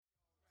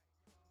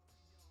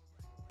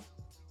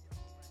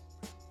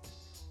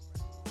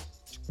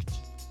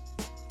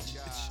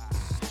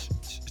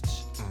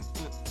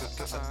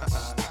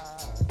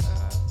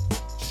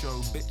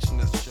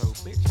bitchness, show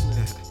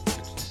bitchness.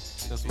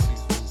 That's what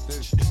these fools do.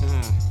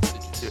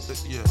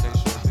 Yeah, they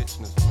show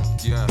bitchness, man.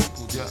 Yeah,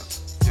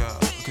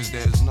 because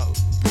there's no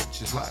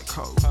bitches like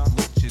hoes.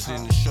 Bitches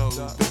in the show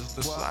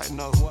business, I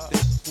know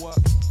this.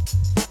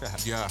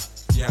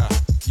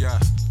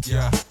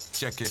 Yeah,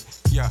 check it,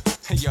 yeah,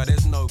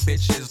 there's no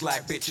bitches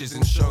like bitches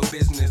in show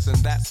business. And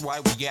that's why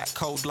we act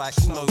cold like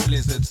snow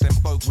blizzards. Them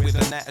folks with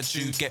an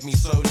attitude get me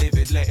so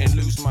livid. Letting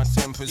loose my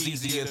temper's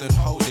easier than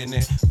holding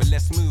it. But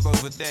let's move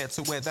over there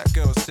to where that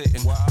girl's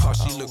sitting. Oh,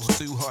 she looks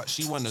too hot,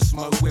 she wanna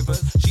smoke with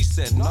us. She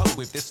said no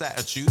with this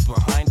attitude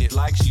behind it,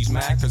 like she's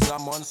mad cause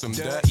I'm on some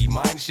dirty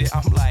mind shit.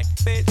 I'm like,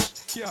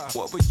 bitch,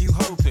 what were you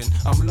hoping?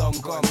 I'm long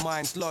gone,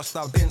 mind's lost,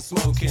 I've been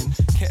smoking.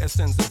 Get a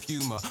sense of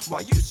humor,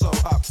 why you so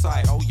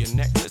uptight? Oh, your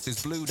necklace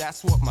is blue,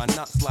 that's what my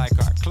nuts like.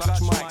 I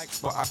clutch mic,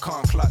 but I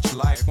can't clutch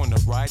life. Wanna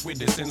ride with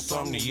this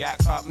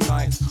insomniac up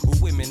nights. All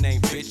women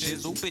ain't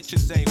bitches, all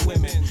bitches ain't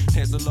women.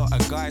 There's a lot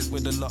of guys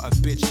with a lot of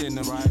bitch in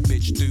them.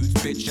 Bitch dudes,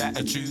 bitch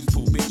attitudes,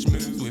 pull bitch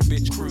moves with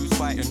bitch crews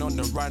fighting on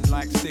the run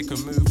like stick a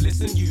move.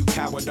 Listen you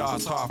coward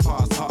ass,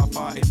 half-assed,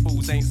 half-hearted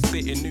fools ain't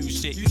spitting new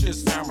shit, you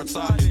just sound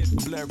retarded.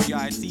 Blurry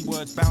eyed, see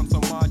words bounce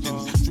on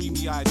margins.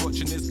 Dreamy eyed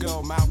watching this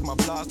girl mouth my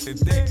blasted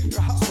dick.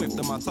 Swift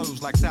on my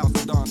toes like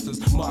salsa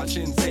dancers. March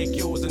in, take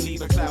yours and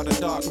leave a cloud of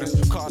darkness.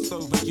 Cast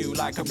over you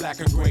like a black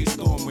and grey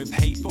storm. With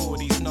hate for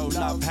these no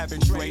love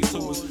having stray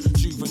tours.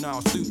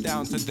 Juvenile stoop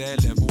down to their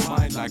level.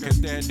 Mind like a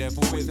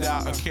daredevil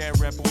without a care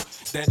rebel.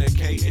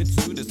 Dedicated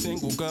to the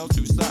single girls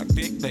who suck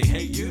dick. They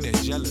hate you, they're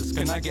jealous.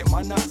 Can I get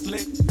my nuts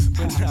licked?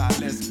 But nah,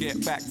 let's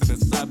get back to the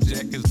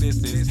subject. Cause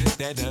this is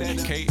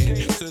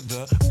dedicated to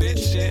the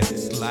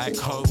bitches like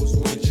hoes,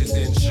 witches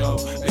in show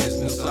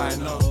business. I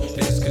know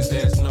this cause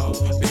there's no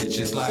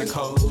bitches like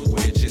hoes,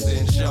 witches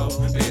in show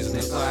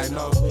business. I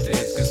know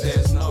this cause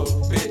there's no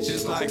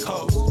bitches like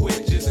hoes,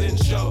 witches in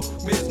show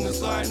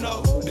business. I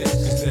know this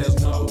cause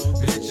there's no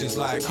bitches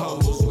like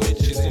hoes,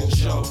 witches in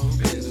show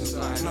business.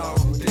 I know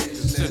this.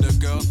 To the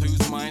girls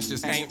whose minds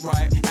just ain't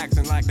right,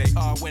 acting like they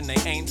are when they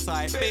ain't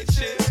tight,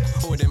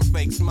 bitches. Or them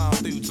fake smile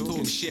dudes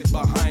talking shit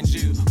behind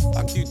you.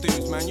 Fuck you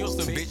dudes, man, you're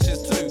some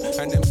bitches too.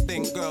 And them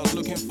stink girls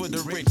looking for the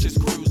richest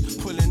crews,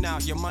 pulling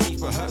out your money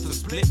for her to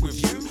split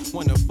with you.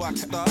 Wanna fuck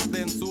stuff,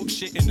 then talk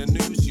shit in the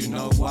news. You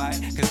know why?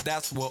 Cause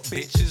that's what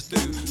bitches do.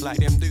 Like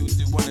them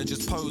dudes who wanna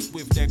just pose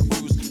with their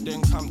crews,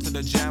 then come to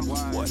the jam.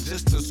 What,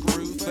 just to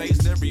screw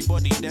face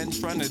everybody, then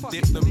tryna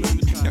dip the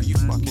mood. Yeah, you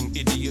fucking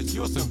idiots,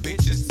 you're some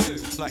bitches too.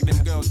 Like them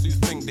girls who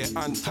think they're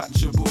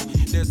untouchable.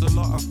 There's a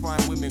lot of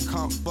fine women,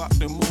 can't fuck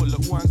them all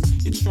at once.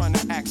 You're trying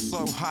to act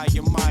so high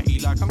and mighty,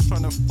 like I'm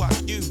trying to fuck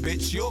you,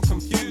 bitch. You're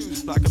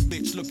confused, like a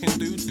bitch looking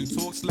dude who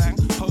talk slang,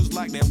 pose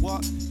like they're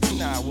what?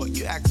 Nah, what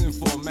you acting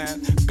for,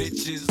 man?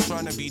 Bitches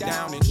trying to be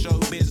down in show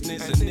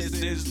business, and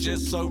this is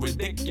just so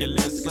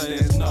ridiculous. So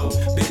there's no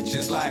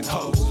bitches like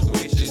hoes,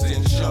 witches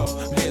in show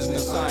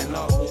business. I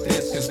know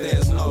this cause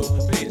there's no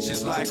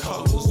bitches like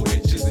hoes,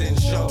 witches in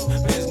show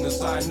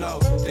business. I know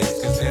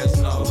this cause there's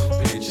no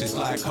bitches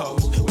like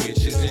hoes,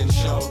 witches in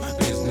show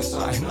business.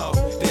 I know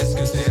this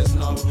cause there's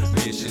no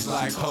bitches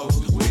like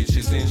hoes,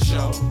 witches in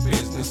show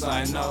business.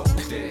 I know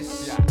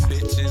this.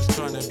 Bitches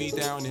tryna be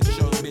down in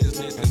show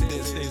business, and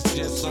this is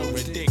just so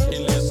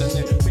ridiculous. And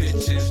then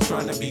bitches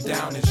tryna be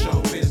down in show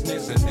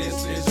business, and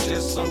this is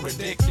just so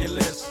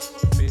ridiculous.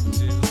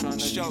 Bitches tryna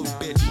show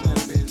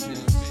business.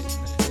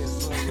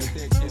 It's so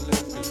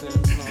ridiculous cause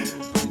there's no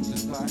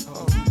bitches like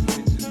hoes,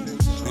 witches in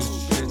show. This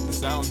shit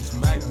sounds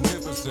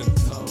magnificent.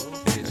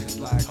 Bitches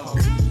like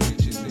hoes,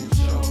 witches in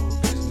show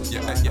business.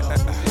 Yeah.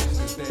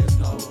 Cause there's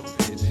no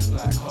bitches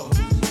like hoes,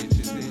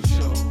 witches in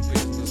show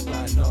business.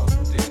 I know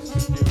this.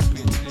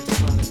 Bitches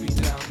tryna be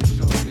down in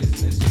show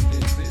business, and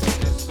this is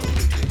just so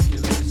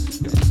ridiculous.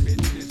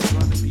 Bitches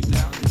tryna be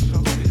down in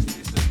show business,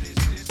 and this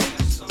is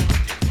just so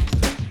ridiculous.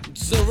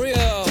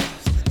 Surreal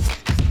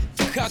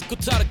確固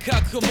たる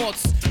覚悟持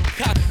つ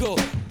覚悟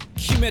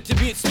決めて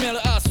見つめる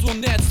明日を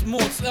熱持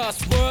つ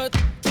Us word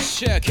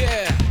check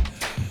it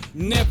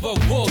Never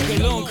walk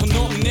alone こ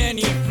の胸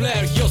にフレ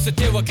ール寄せ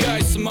ては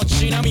返す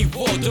街並みウ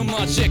ォード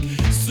マジッ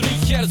クすり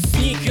減るス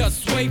ニーカー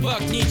ズウェイバ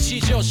ック日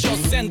常所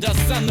詮出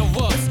さんの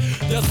ワー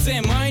ズだ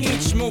ぜ毎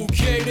日も受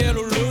け入れる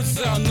ルー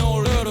ザー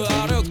のルール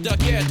歩くだ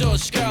けど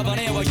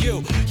屍は言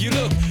うゆ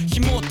るく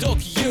紐解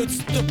き言う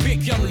ずっと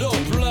become low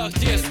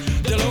practice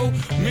だろう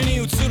目に映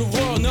るワ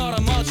ールドな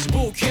ら待ち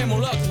ぼうけも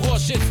楽を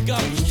しつか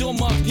む一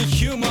幕に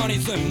ヒューマニ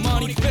ズムマ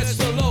ニフェス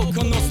トロー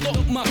このスト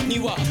ップマークに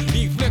は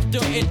リフレクト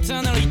エタ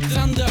ーナルい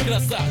たんだから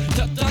さ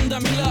畳んだ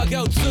ミラー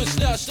が映し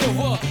出した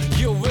わ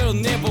You will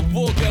never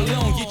walk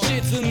alone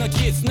一途な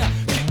絆キ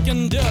ック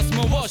ンダス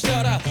回し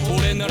たら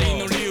俺なり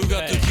の理由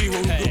が時を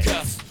動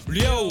かす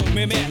両目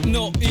めめ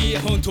のイ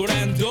ヤホント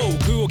レンド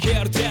服を蹴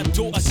るデッ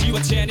ド足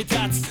は地に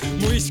立つ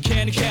無意識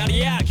に蹴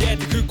り上げ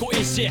てく小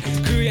石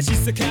悔し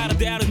さから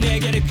出るね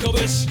げる拳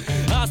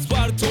アスフ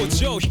ァルト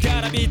上干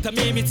から見た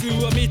耳つ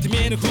は見て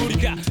見ぬふり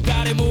か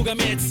誰もが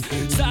見つ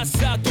さっ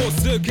さと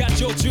すが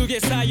上中下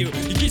左右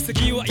行き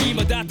先は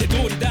今だって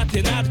通りだっ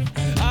てなる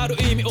ある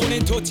意味俺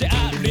にとっちゃ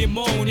アーリー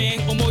モー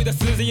ニング思い出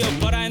すぜ酔っ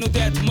払いのデ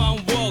ッドマンウ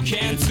ォーキ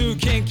ン通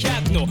勤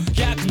客の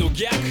逆の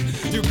逆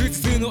翌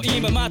日の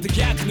今また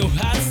逆の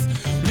はず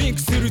リンク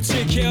する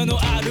地形の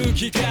歩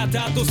き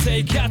方と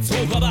生活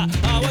歩幅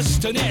合わし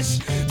たね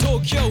し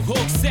東京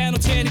北西の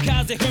地に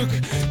風吹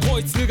くこ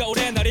いつが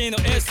俺なりの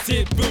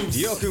ST ブース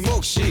よく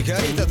目視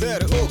駆り立て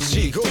るオク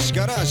シ腰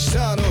から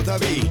下の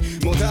旅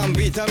モダン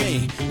ビタミ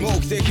ン目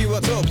的は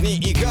特に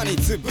いかに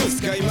潰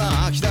すか今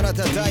飽きたら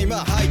ただいま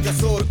吐いた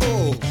ソウル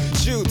を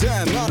終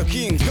電マル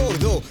キンゴール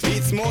ド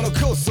いつもの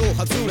コースを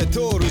外れ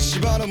通る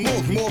芝の毛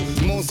布も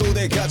妄想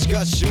でガチ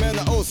ガチ締め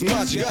直す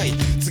間違い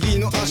次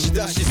の足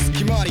出し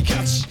隙間に勝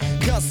ち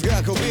カス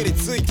がこびり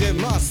ついて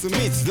ます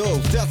密度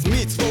二つ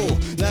三つを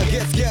投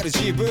げつける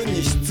自分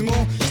に質問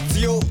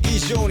必要以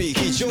上に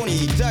非常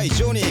に痛い以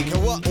上に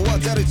川を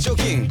渡る貯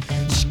金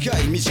近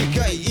い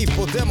短い一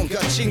歩でもガ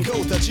チンコ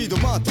立ち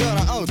止まった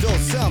らアウト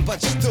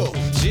38と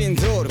陣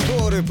取る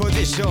ボールポ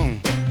ジショ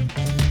ン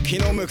気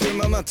の向く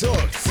まま通る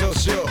そう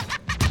しよ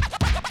う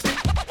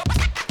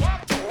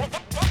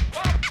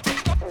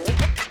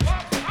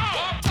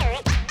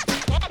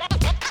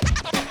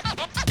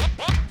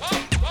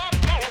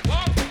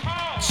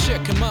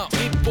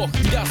一歩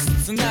踏み出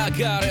すつな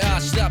がる明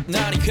日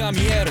何か見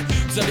える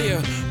ザリュ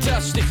ー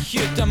足して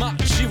引いた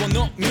街を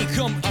飲み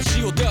込む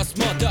足を出す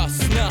また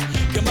砂我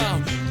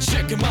慢チ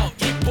ェックマウン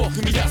一歩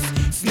踏み出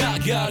すつな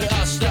がる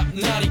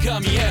明日何か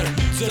見える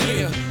ザ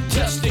リュ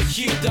ー足して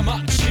引いた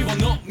街を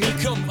飲み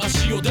込む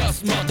足を出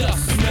すまた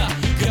砂我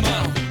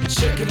慢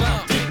チェックマウ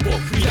ン一歩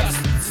踏み出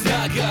すつ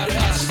ながる明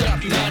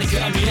日何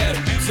か見える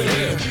ザリ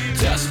ュ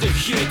ー足して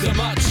引いた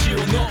街を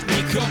飲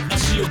み込む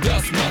足を出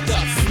すま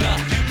た砂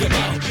我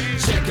慢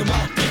チェックマ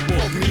ウン一歩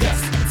踏み出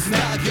すつな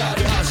が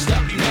る明日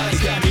何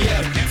か見え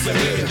るザリ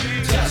ュー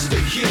足して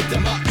引いた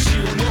街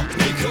を飲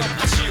み込む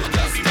足を出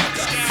すま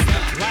た砂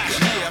Last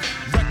year,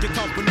 record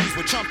companies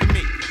were trumping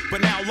me,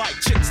 but now like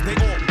chicks, they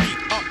all beat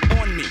up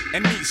on me,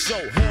 and me so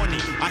horny,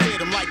 I hit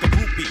them like a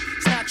groupie.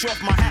 Snatch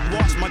off my hat,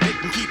 wash my dick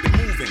and keep it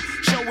moving,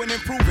 showing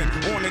and proving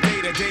on a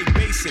day-to-day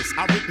basis.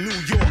 I rip New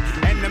York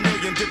and a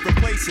million different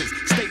places,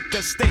 state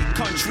to state,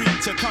 country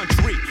to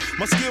country.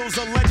 My skills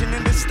are legend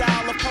in this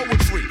style of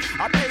poetry.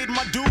 I paid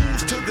my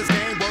dues to this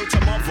game, word to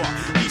mother.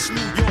 East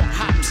New York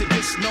hops, it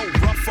gets no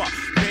rougher.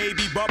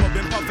 Baby Bubba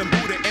been puffin'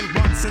 Buddha and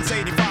run since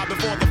 85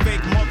 before the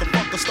fake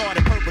motherfucker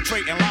started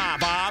perpetrating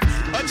live. I've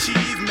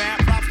achieved mad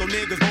props, though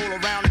niggas roll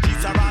around the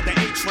Jeeps. I ride the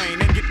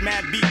A-train and get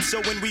mad beats.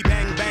 So when we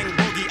bang bang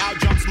boogie, out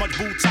jumps much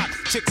boots hot.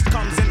 Chicks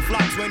comes in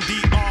flocks when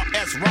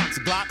DRS rocks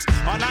blocks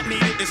are not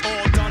needed. It's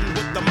all done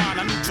with the mind.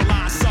 I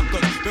neutralize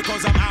suckers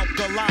because I'm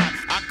alkaline.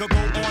 I could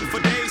go on for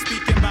days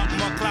speaking about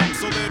my clout.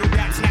 So little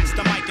rap snatch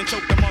the mic and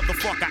choke the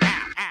motherfucker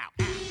out.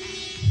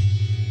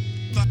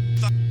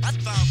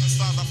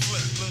 I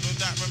flip, little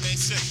that remain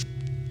sick.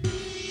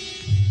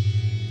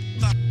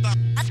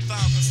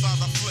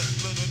 I flip,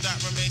 little that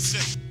remain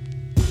sick.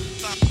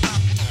 I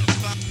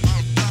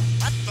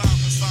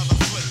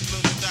flip,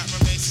 little that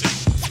remain sick.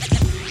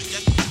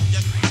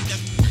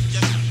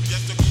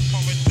 Yes, the group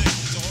on with dick,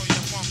 so all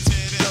your pumps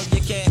hit it. So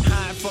you can't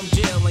hide from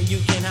jail and you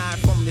can hide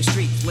from the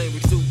streets.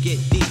 Lyrics do get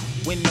deep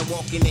when they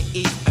walk in the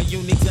east. A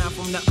unique sound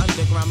from the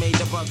underground made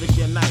the brothers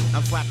unite.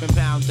 I'm slapping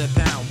pound to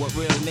pound with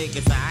real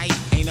niggas. Aight,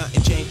 ain't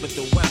nothing changed but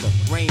the weather,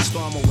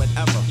 rainstorm or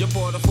whatever. You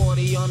bought a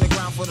 40 on the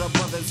ground for the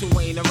brothers who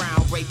ain't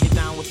around. Break it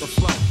down with the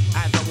flow.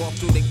 As I walk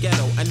through the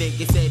ghetto, a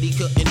nigga said he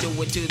couldn't do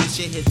it till the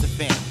shit hits the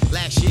fan.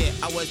 Last year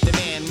I was the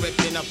man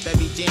ripping up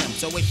every jam.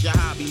 So it's your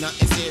hobby,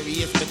 nothing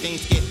serious, but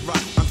things get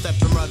rough. I'm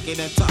stepping rugged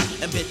and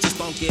tough, and bitches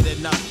don't get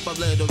enough. But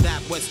little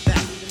that, what's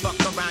that? Fuck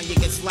around, you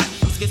get slapped.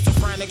 I'm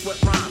schizophrenic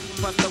with rhyme,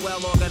 plus the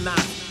well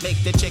organized. Make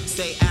the chick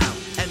say ow,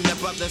 and the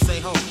brother say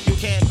ho. You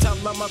can't tell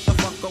a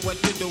motherfucker what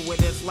to do with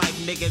his life.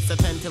 Niggas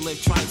attend to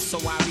live twice, so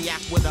I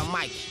react with a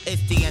mic.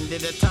 It's the end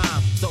of the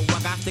time, so I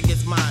got to get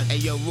mine.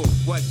 Hey yo, Roo,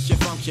 what's your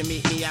function?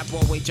 Meet me at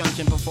Broadway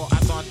Junction before I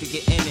start to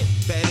get in it.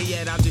 Better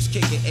yet, I'll just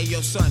kick it. Hey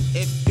yo, son,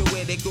 if you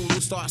with it, Guru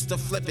starts to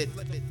flip it.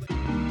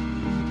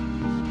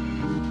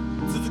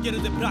 続け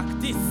るぜプラク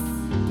ティ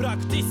スプラ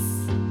クティ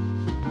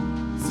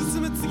ス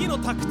進む次の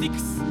タクティク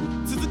ス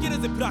続ける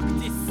ぜプラク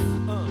ティ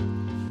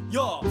ス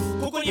よ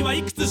ここには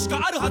いくつし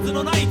かあるはず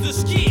のない図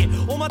式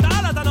をまた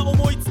新たな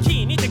思いつ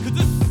きにて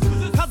崩す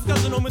数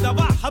々の無駄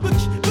は省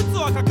き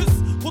物は隠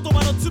す言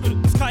葉の粒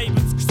使い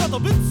物草と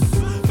物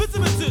ブツ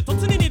ブツと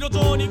常に路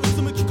上にう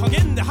つむき加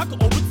減で吐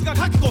くお物が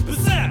覚悟ブ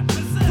スと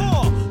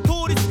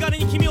通りすがり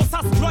に君を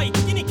刺す暗い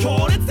時に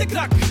強烈でク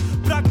ラック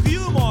ブラックユ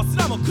ーモアす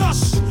らもクラッ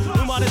シュ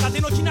生まれた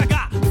てのひな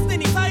がすで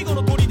に最後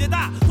の砦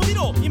だ飛び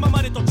ろ今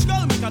までと違う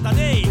見方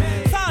で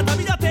さあ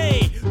旅立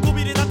て飛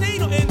び出たてい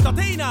のエンター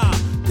テイナ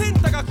ー天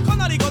高くか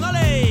なりごな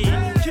れ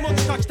気持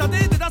ちかきたて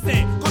で出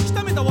せ書き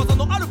溜めた技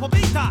のアルファベ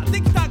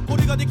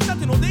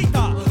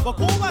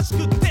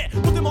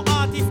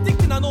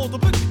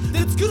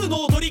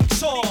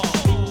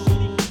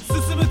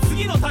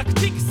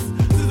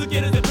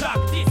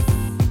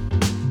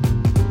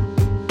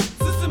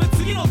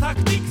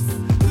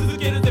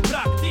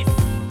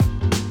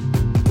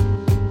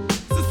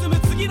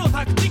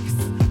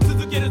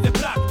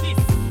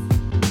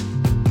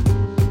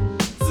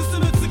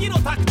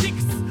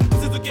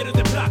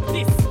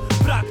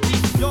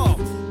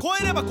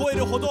れば超え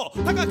るほど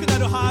高くな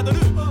るハードル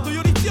と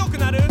より強く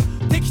なる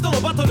敵と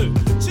のバトル。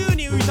宙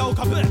に浮いたお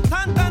株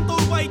淡々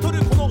と奪い取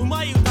るこのう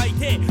まい歌い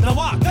手名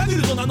はガグ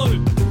ルと名乗る。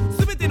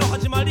全ての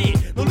始まり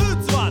のルー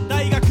ツは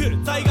大学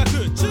在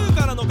学中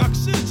からの学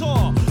習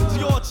帳。授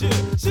業中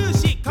終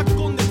始書き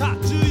込んでた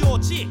重要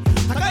値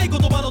高い言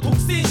葉の特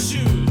選集。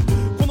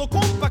このコ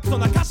ンパクト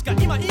な歌詞が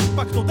今イン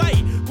パクト大。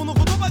この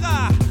言葉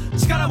が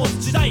力持つ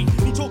時代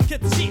に直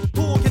結し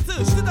凍結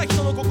してた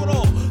人の心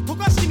を溶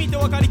かしてみて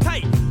分かりた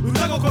い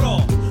裏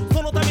心。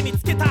そのために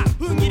つけた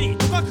踏ん切り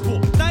と覚悟。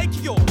大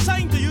企業社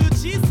員という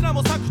地位すら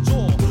も削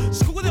除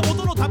し、ここで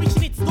音の旅路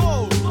に集う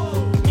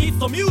ミーツ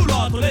とミュー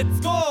ラーとレッ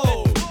ツゴ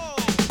ー。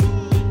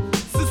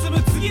進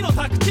む次の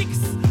タクティク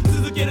ス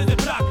続けるぜ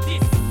プラクティ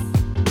ス。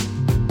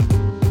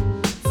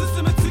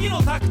進む次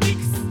のタクティ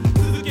クス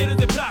続ける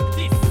ぜプラク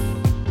ティス。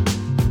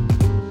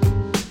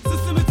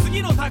進む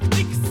次のタクテ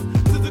ィクス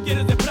続け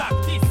るぜプラク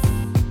ティス。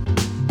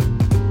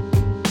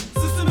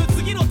進む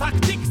次のタク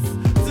ティクス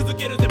続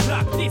けるぜプ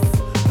ラクティス。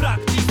プラ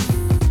クティス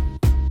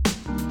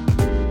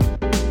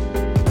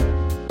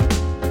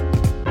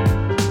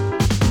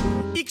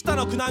幾多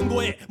の苦難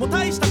越えもう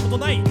大したこと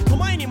ないと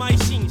前に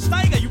邁進し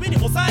たいがゆえに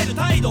抑える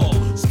態度。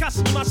しか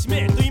し戒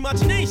めとイマ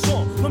ジネーシ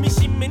ョンのみ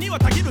しん目には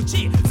たぎる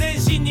地全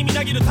身にみ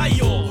なぎる太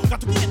陽が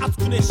時に熱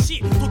く熱し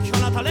時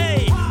放た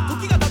れ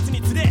時が経つ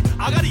につれ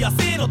上がる野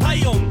生の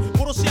体温。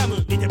コロシアム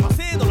にてパ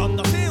セの乱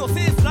打戦を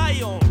制すラ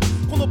イオン。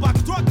このバッ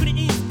クトラック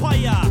にインスパ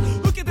イア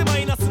受けてマ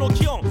イナスの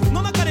気温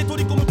の中で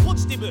取り込むポ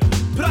ジティブ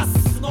プラ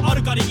スのア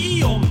ルカリ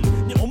イオン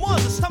に思わ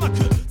ず下巻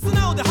く素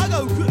直で歯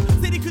が浮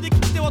くセリフで聞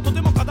き手はと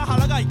ても肩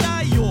腹が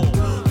痛いよ。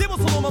でも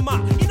そのま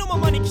ま意のま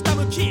まに来た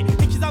向き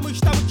で刻む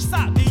ひたむき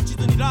さで一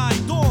途にライ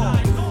ト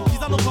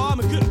膝の皮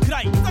むく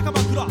暗い坂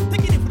枕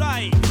敵にフ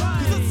ライ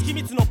崩す秘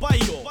密のバイ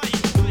オ。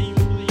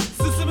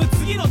進む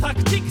次のタ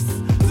クティク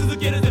ス続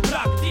けるぜプ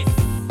ラクティス。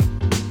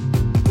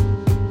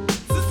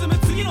進む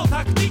次の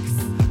タクティクス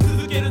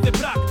続けるぜ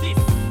プラクティ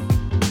ス。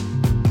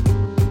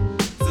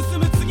進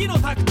む次の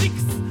タクティク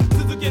ス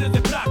続ける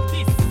ぜプラクテ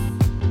ィス。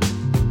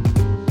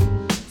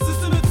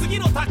進む次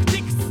のタクテ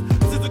ィクス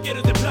続け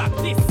るぜプラク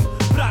ティス。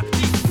プラクティ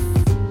ス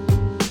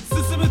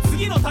進む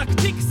次のタク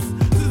ティクス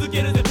続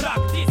けるぜプラ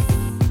クティス。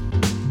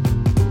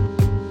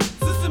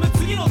進む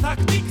次のタ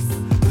クティクス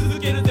続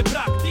けるぜプ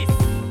ラクティス。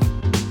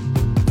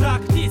プラ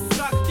クティスプ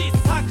ラクティ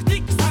スタクテ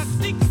ィクスタク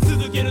ティクス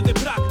続けるぜ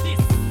プラクティ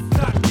ス。プ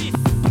ラクティス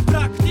プ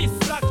ラクティス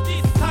プラクティ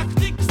スタク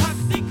ティクスタク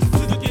ティクス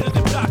続ける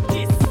ぜプラクテ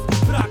ィス。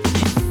プラクテ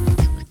ィス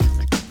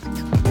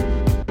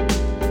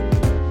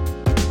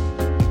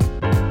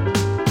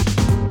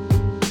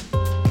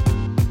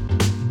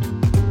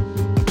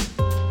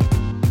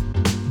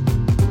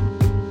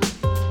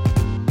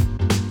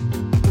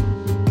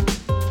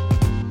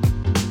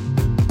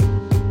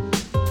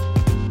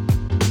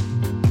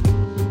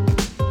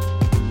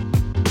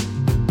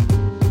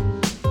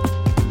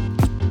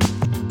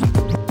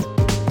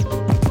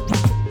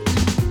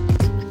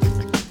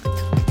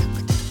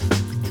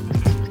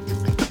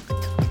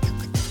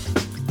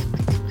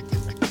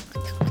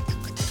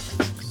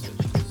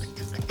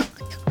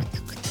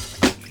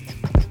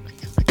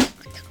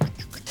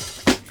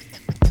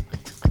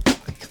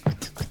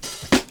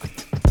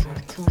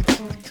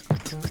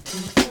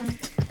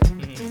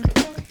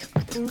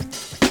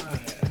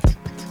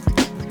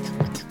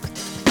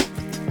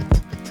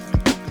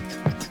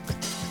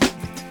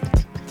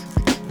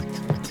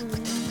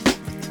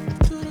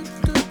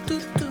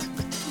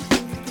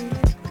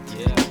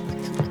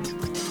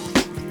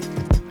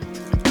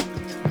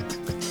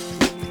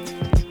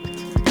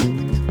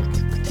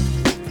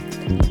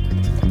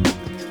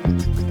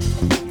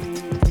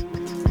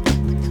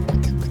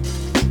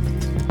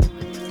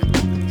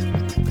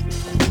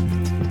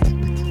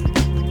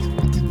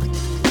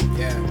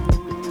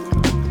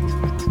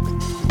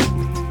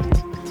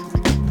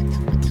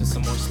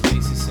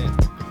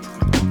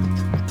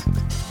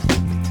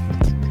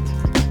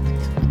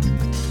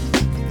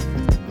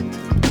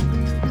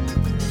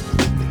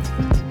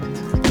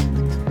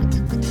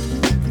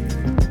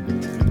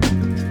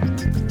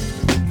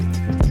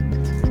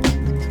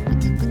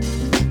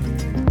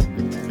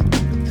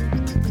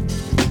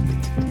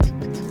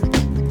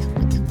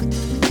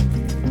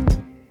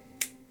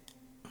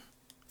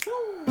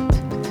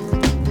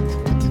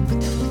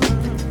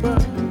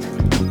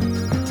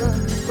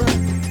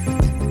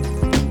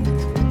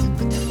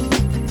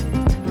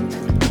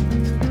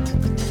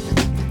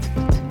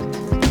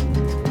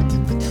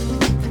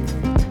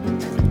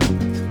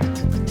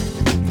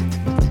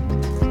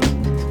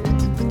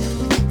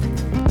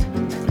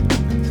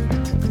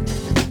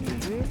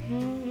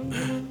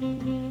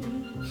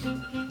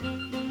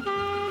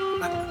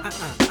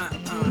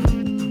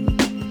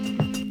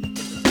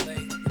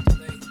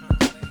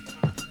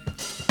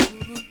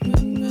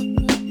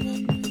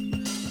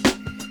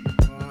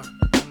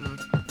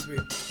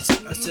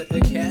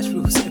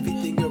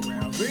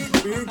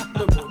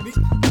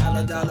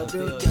$1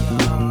 bill,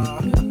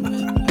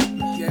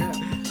 yeah.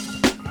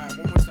 Alright,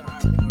 one more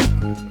time.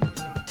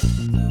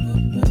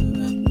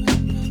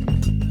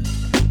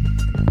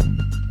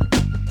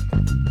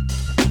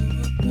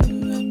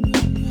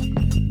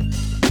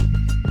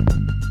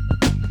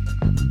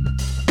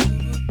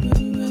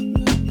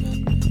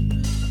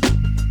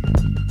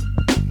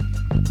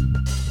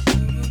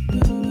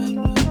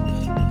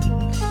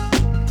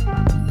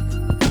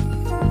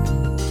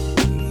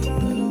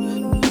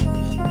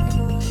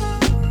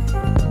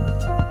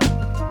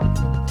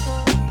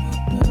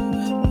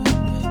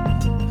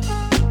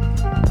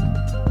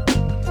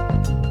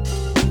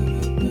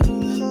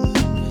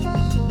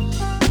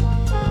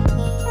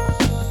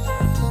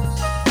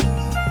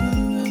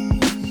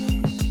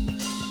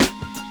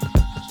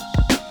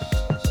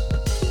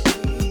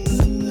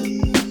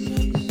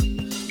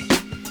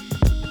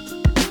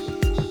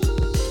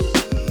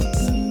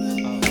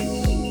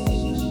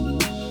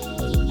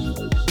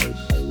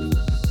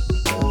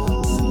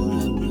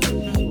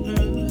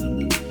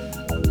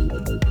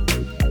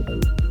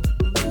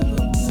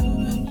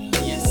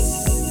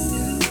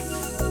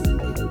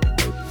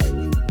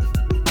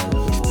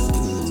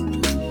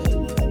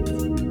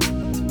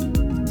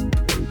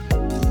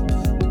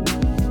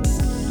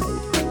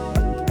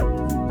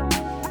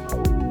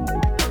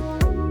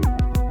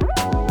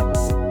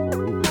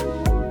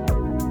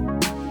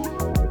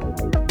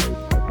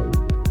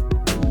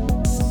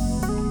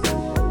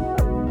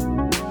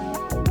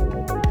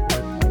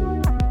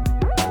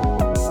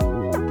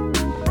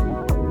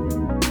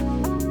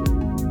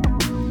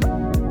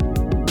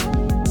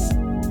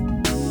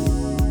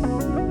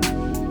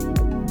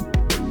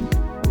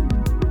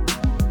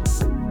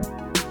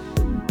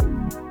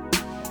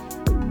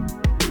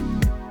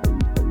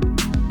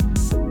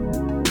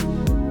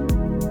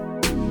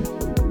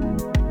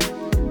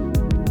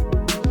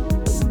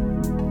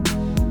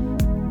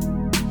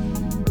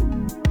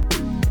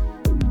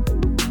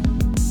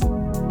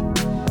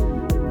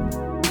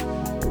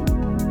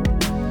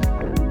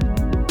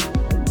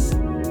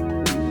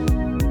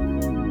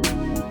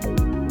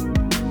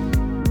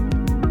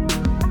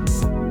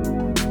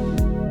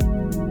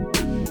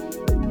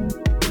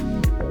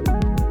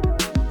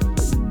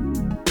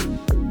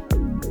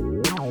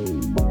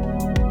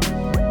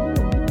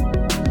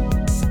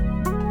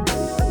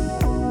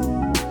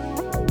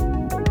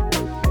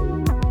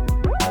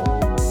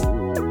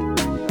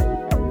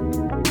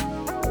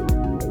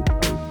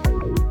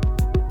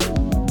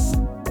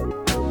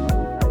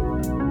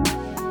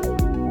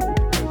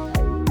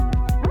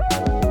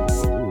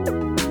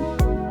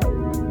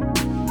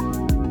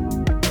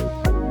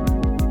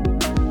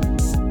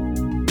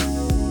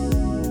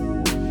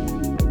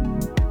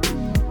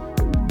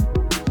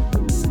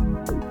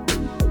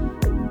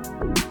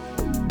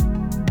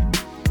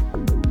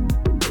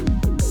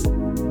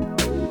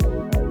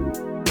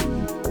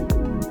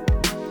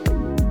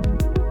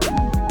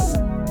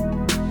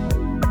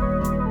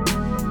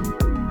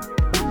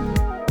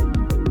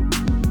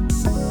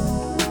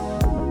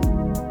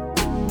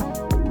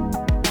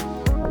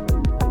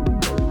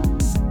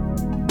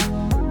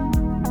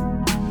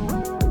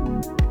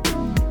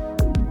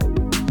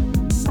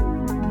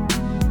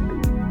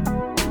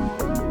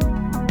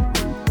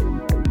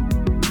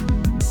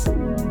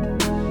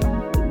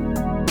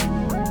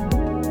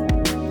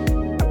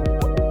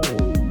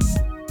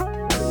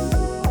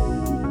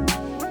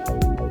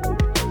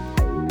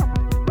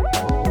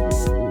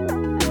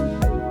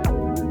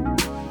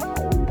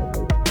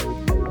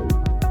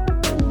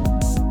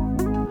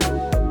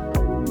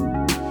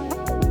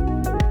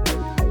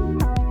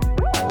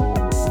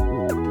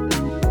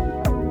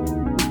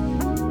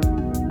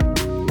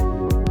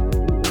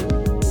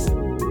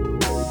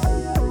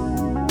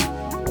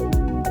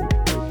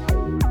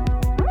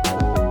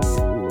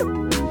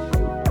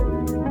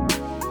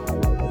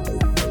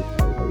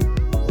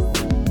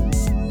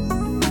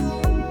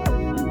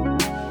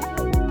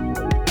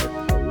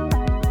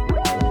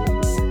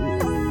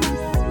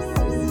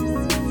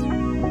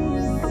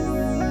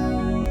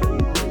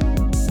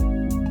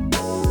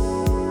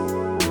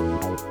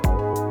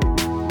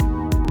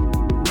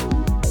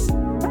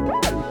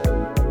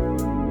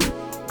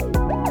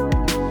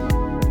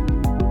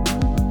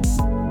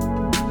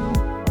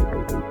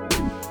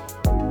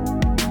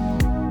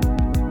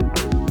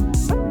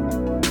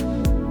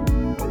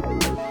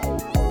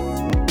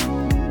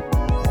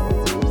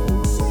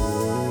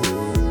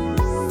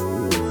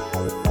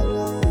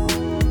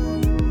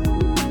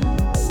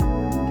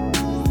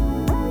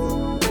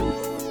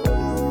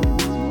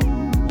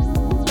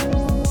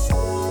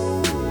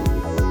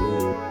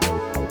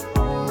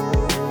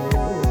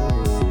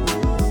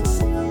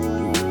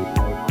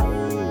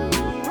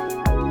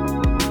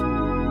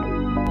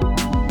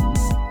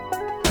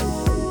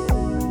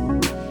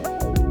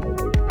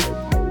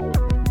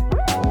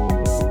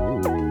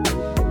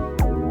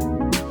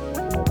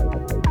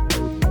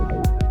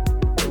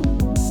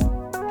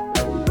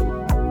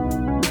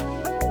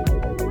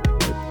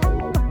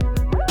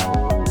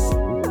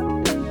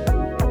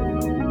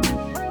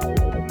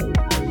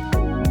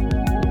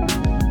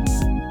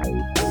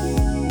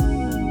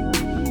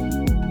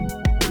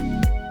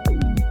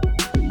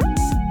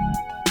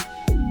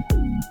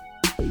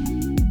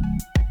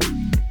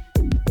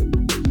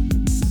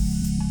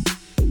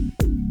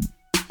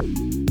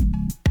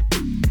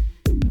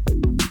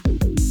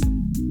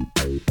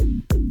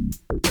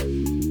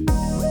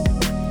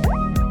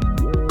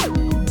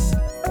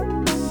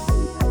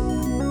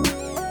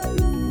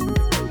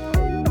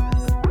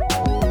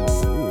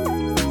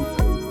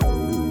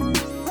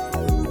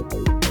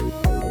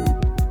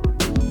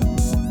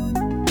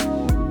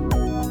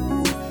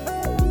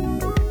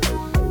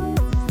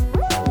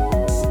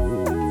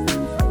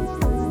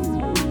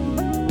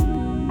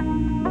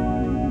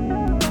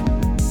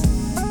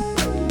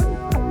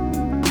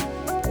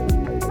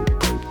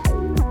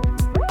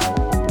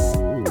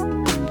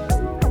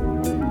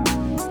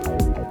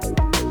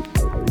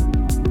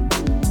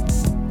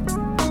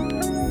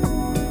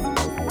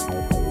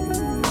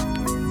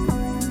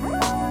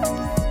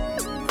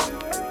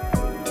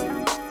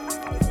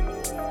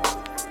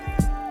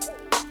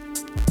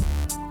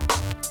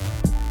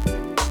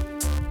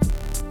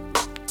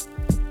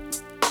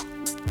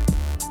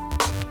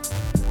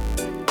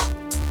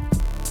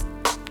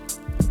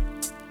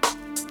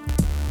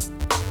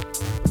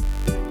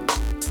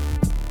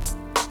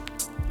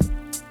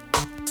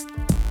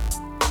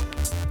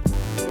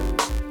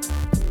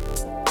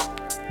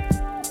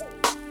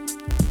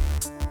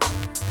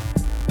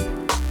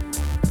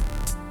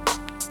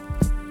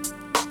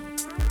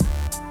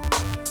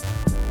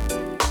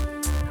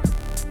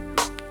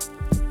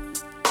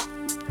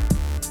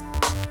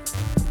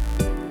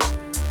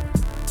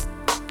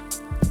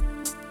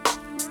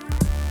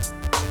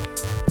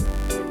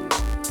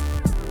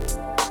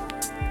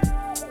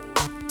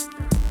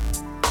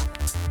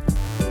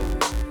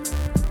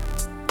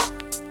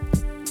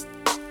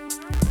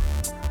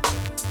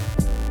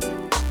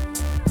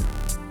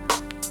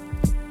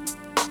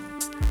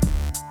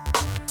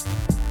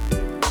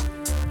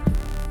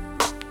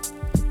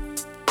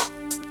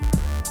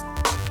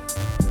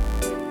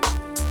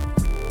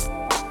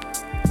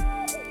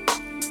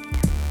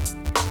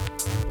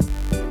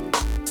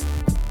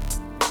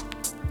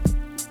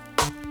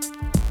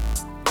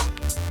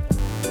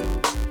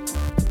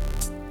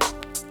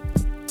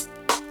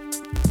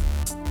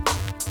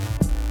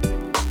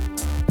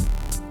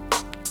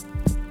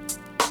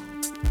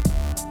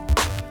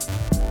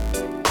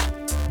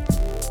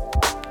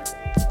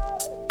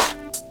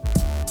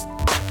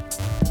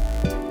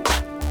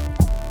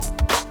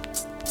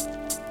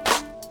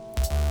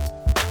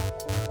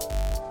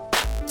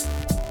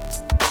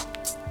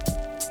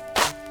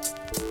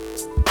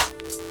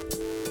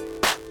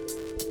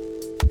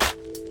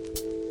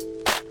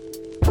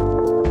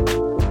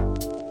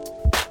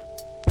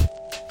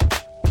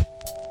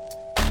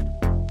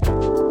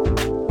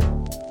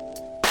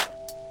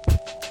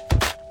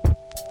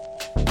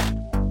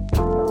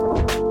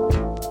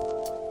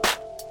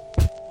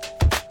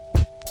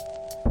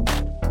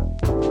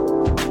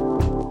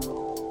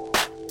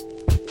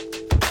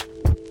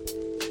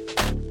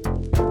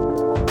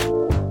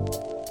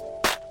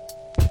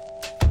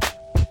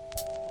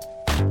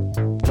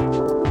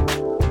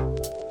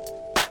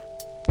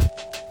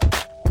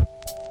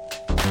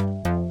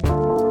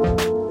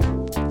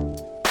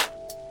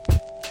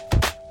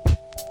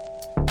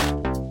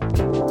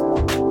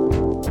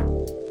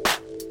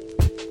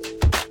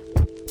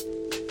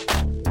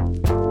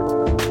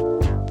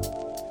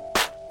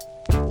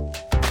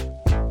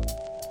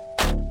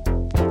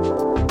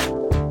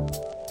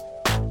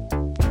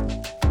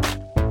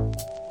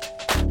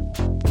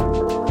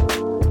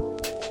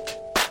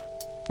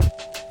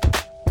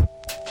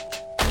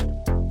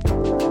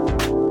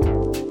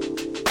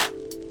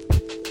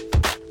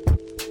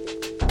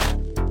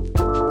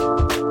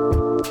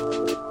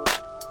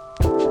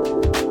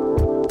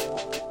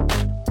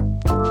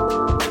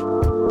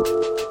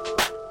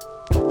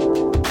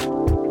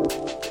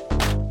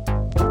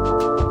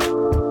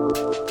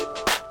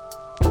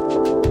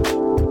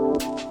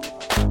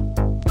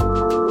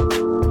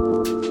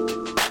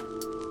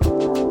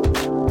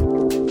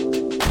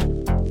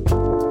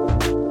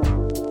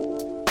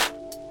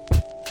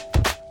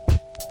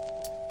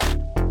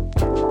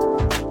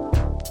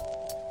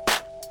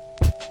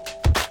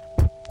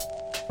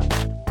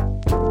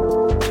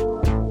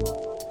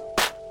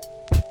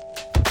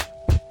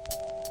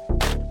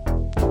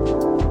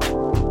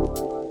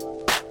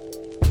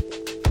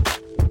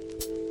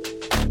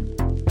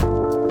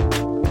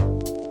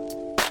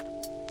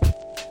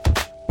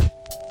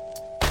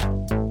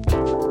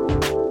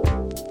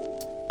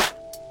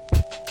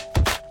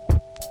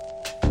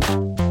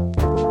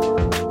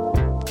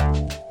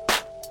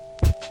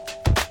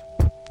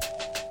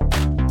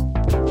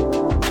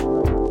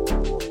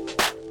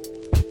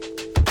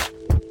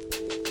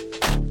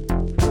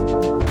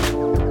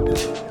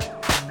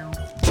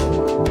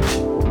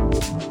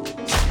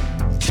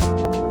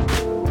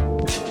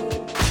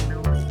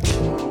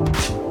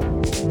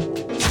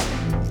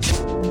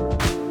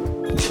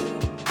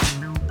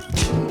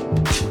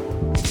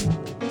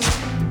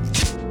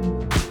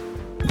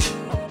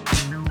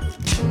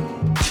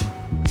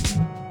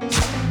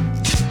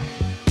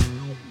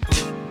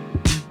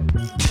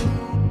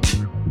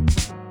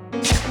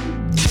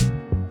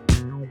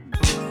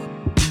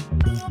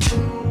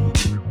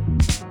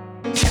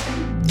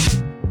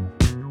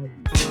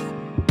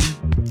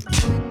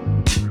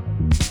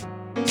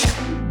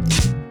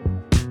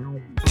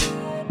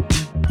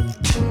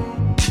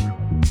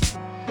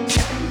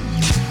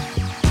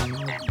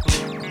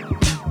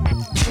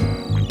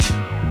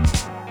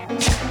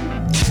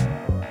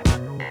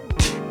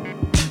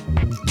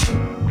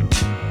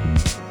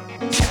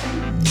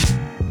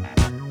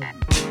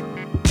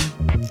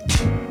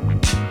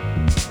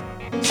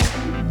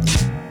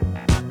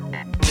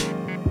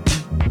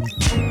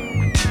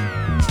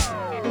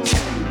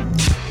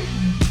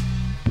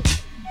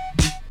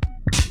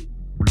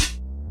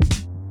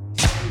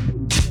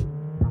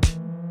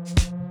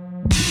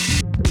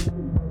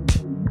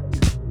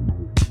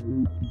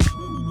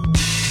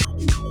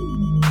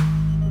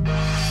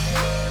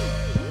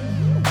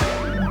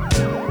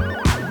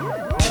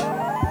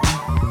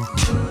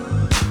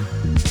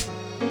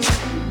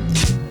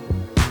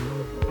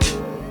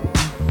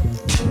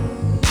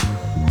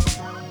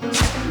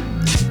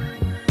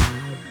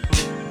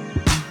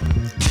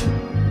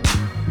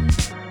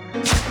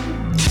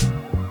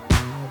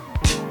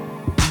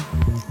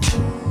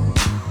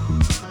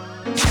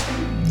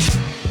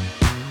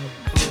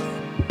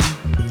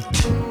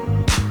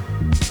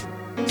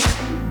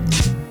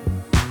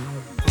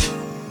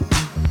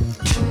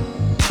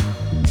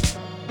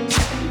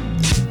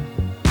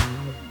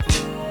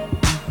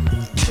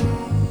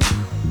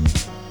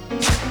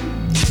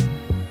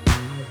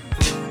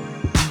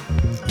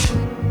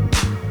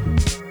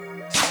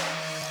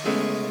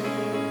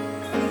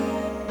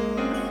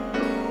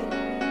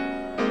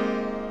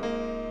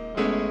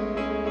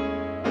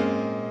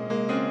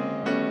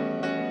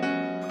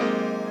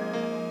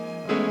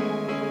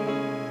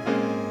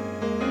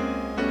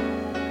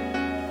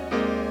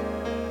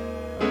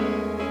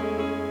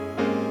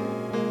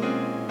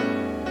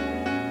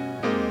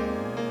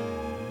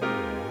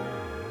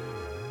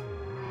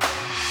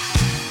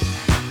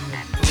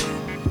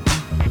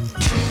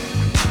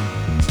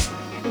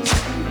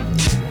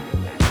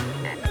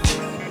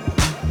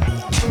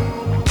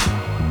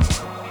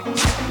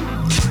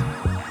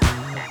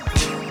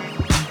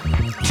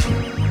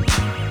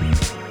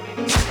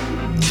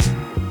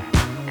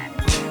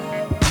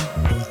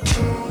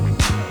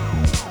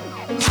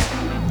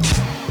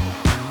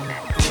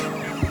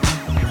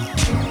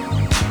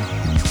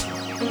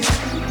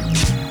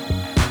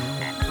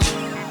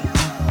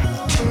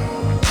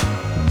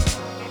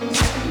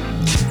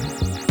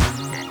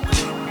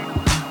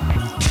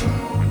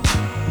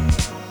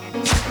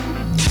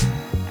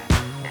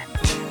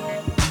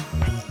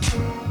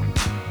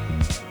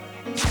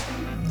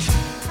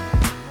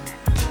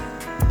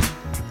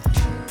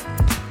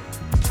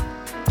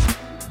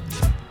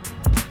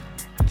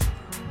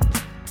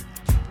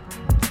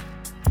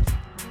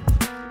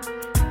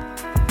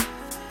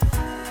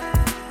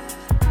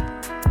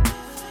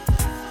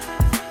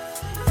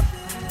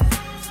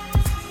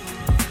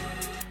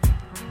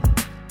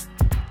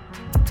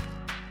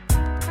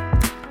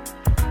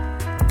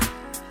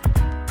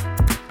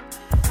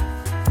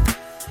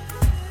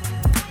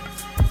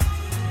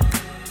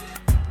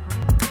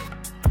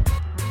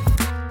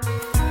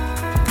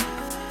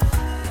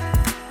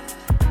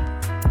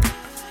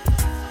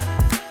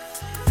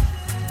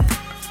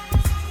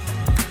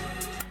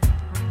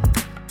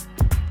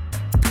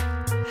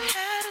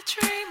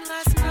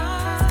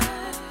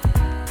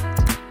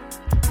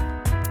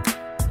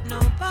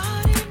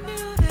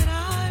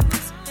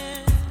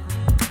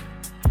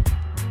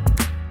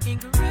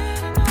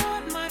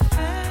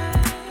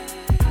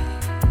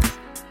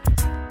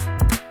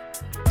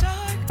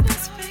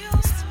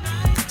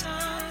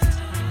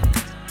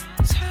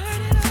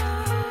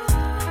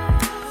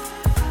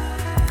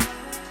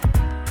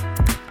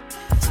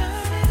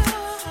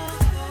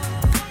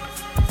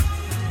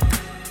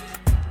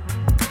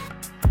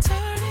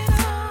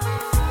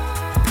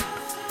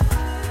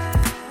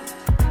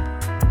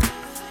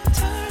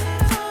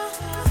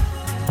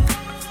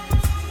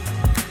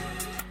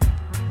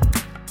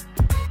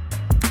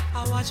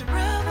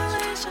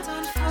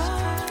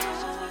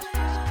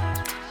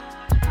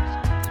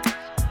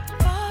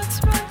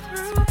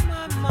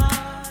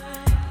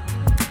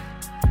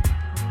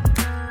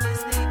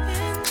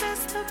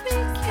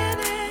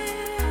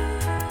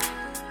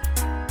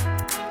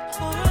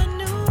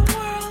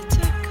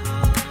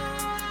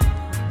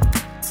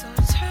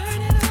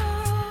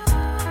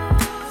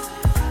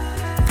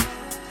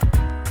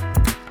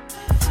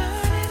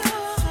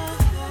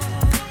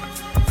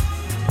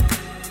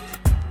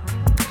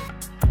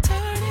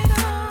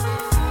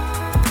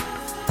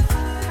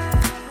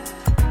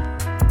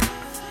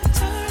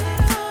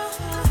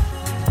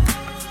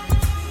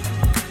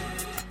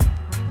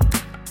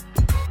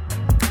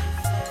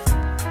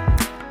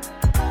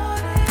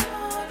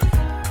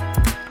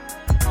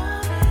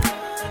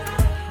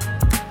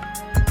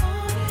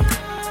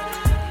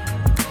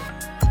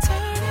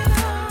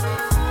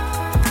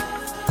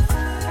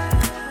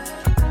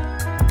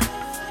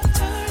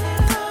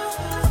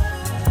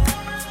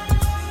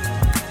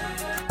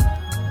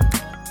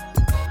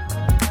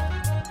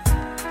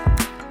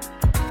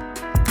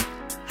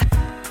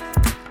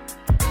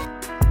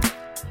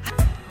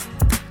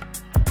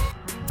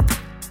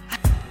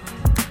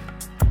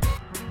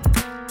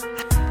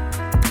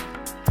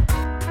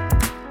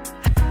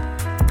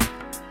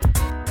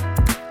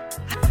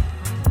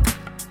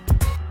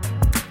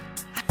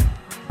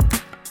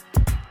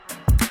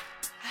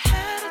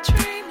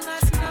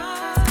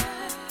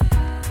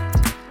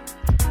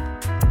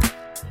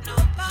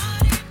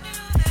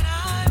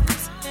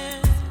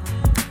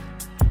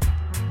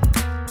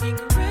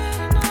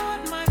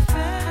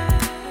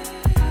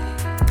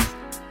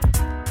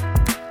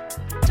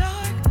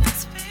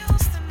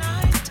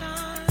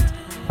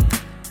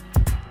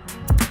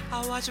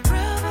 watch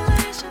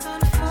revelations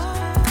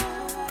unfold.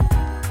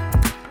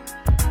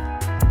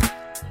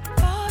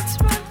 Thoughts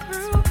run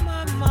through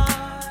my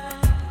mind.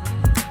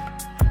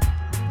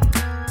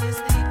 Is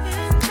the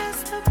end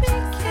just the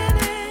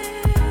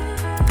beginning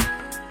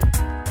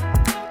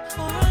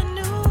for a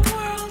new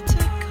world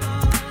to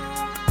come?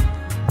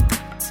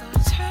 So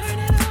turn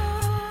it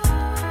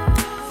on.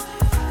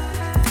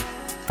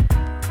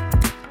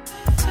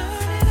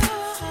 Turn it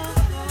on.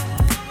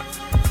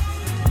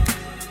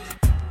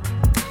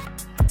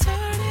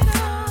 Turn it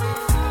on.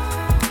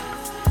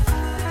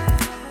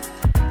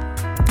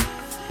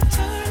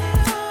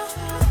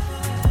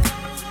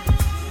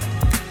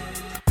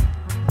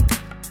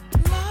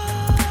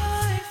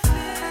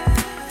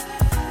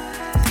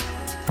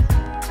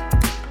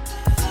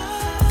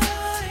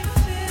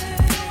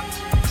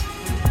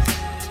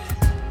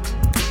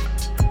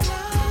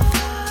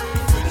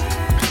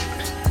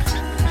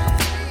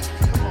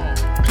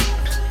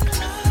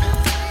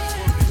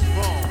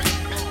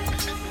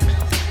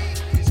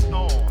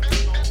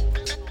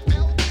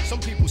 Some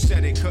people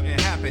said it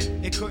couldn't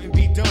happen, it couldn't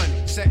be done.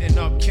 Setting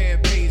up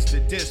campaigns to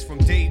diss from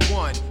day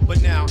one.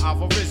 But now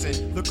I've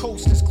arisen, the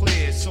coast is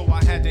clear, so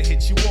I had to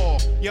hit you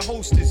all. Your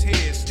host is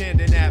here,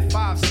 standing at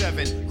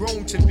 5'7",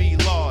 grown to be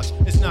large.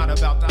 It's not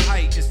about the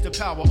height, it's the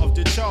power of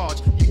the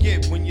charge you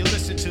get when you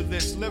listen to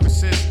this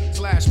lyricist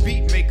slash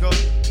beat maker.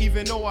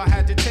 Even though I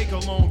had to take a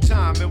long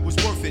time, it was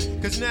worth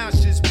it, cause now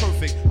shit's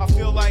perfect. I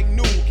feel like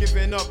new,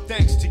 giving up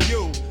thanks to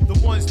you, the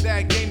ones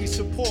that gave me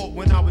support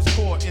when I was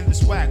caught in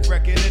this whack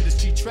record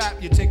industry trap.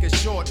 You take it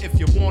short if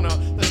you wanna.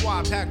 That's why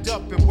I packed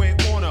up and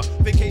went on a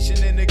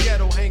vacation in the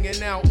ghetto,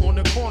 hanging out on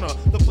the corner,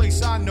 the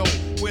place I know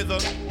where the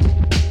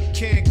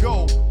can't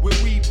go, where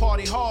we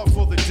party hard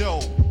for the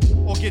dough,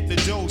 or get the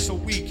dough so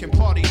we can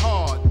party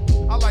hard.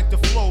 I like the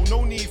flow,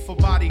 no need for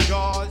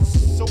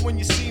bodyguards. So when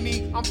you see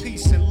me, I'm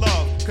peace and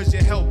love, cause you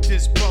help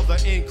this brother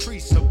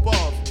increase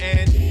above.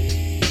 And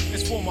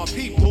it's for my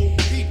people,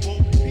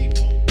 people,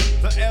 people.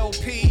 The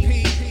LP,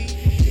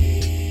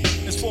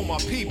 it's for my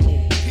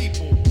people,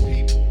 people,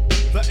 people.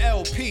 The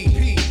LP,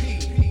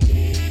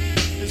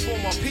 it's for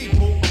my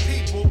people,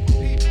 people,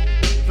 people.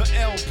 The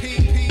LP,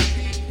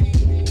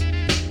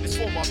 it's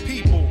for my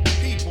people,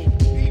 people,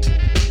 people.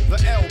 The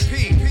LP,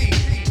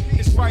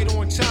 it's right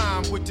on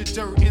time with the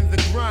dirt and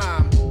the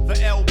grime.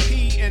 The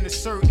LP and the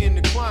cert in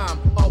the climb.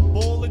 Up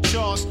all the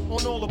charts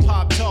on all the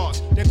pop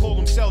tarts. They call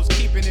themselves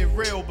keeping it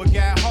real, but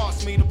got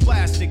hearts made of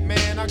plastic.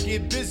 Man, I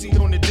get busy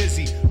on the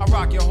dizzy. I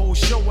rock your whole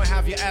show and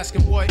have you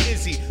asking what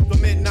is he? The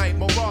Midnight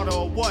Marauder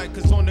or what?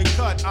 Cause on the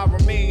cut I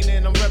remain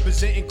and I'm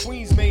representing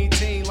Queens,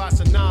 maintain lots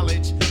of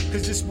knowledge.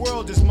 Cause this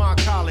world is my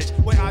college,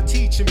 where I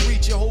teach and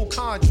preach your whole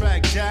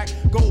contract, Jack.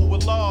 Go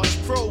with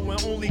large pro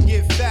and only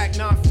give fact,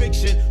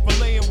 non-fiction.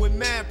 Relaying with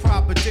mad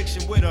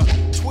prop-addiction with a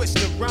twist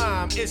of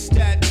rhyme. It's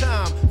that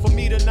time for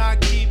me to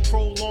not keep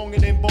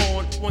prolonging and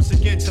born. Once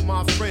again to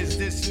my friends,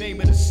 this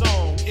name of the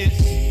song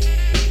is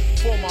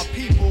for my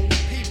people,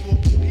 people,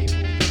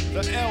 people.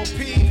 The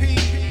LP,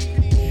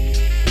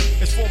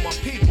 it's for my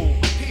people,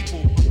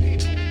 people,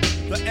 people.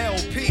 The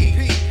LP,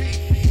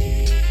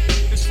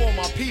 it's for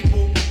my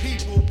people,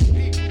 people,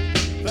 people.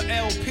 The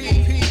LP,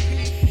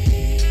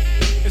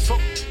 it's for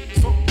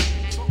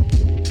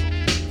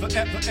the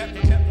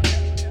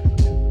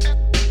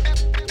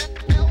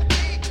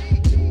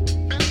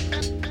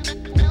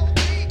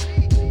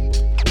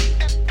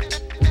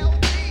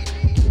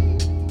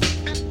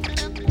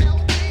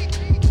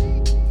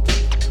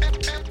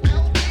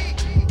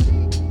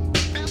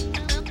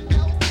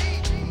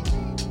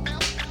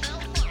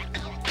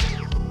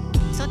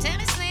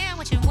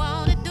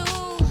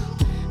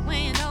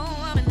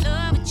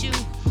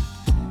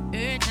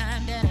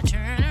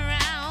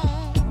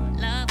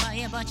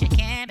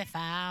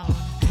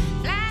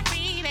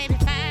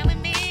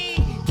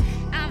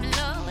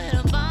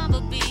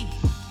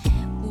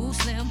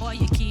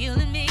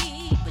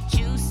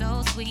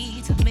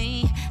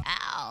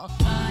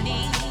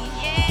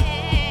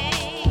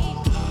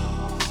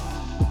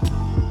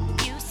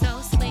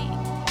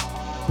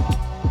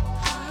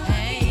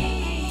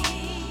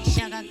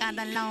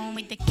along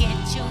with the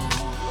get you.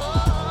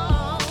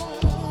 Oh,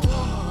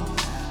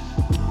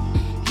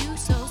 you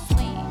so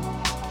sweet,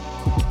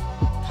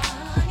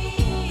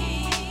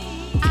 honey.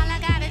 All I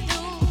gotta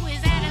do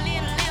is add a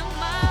little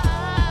lemon.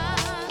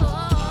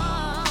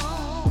 Oh,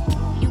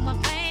 you my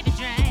favorite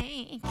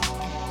drink.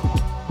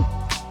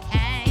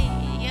 Hey,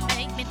 you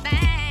make me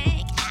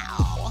think.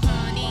 Oh,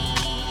 honey,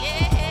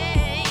 yeah.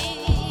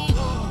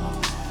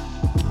 Oh,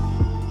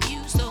 you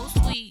so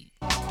sweet.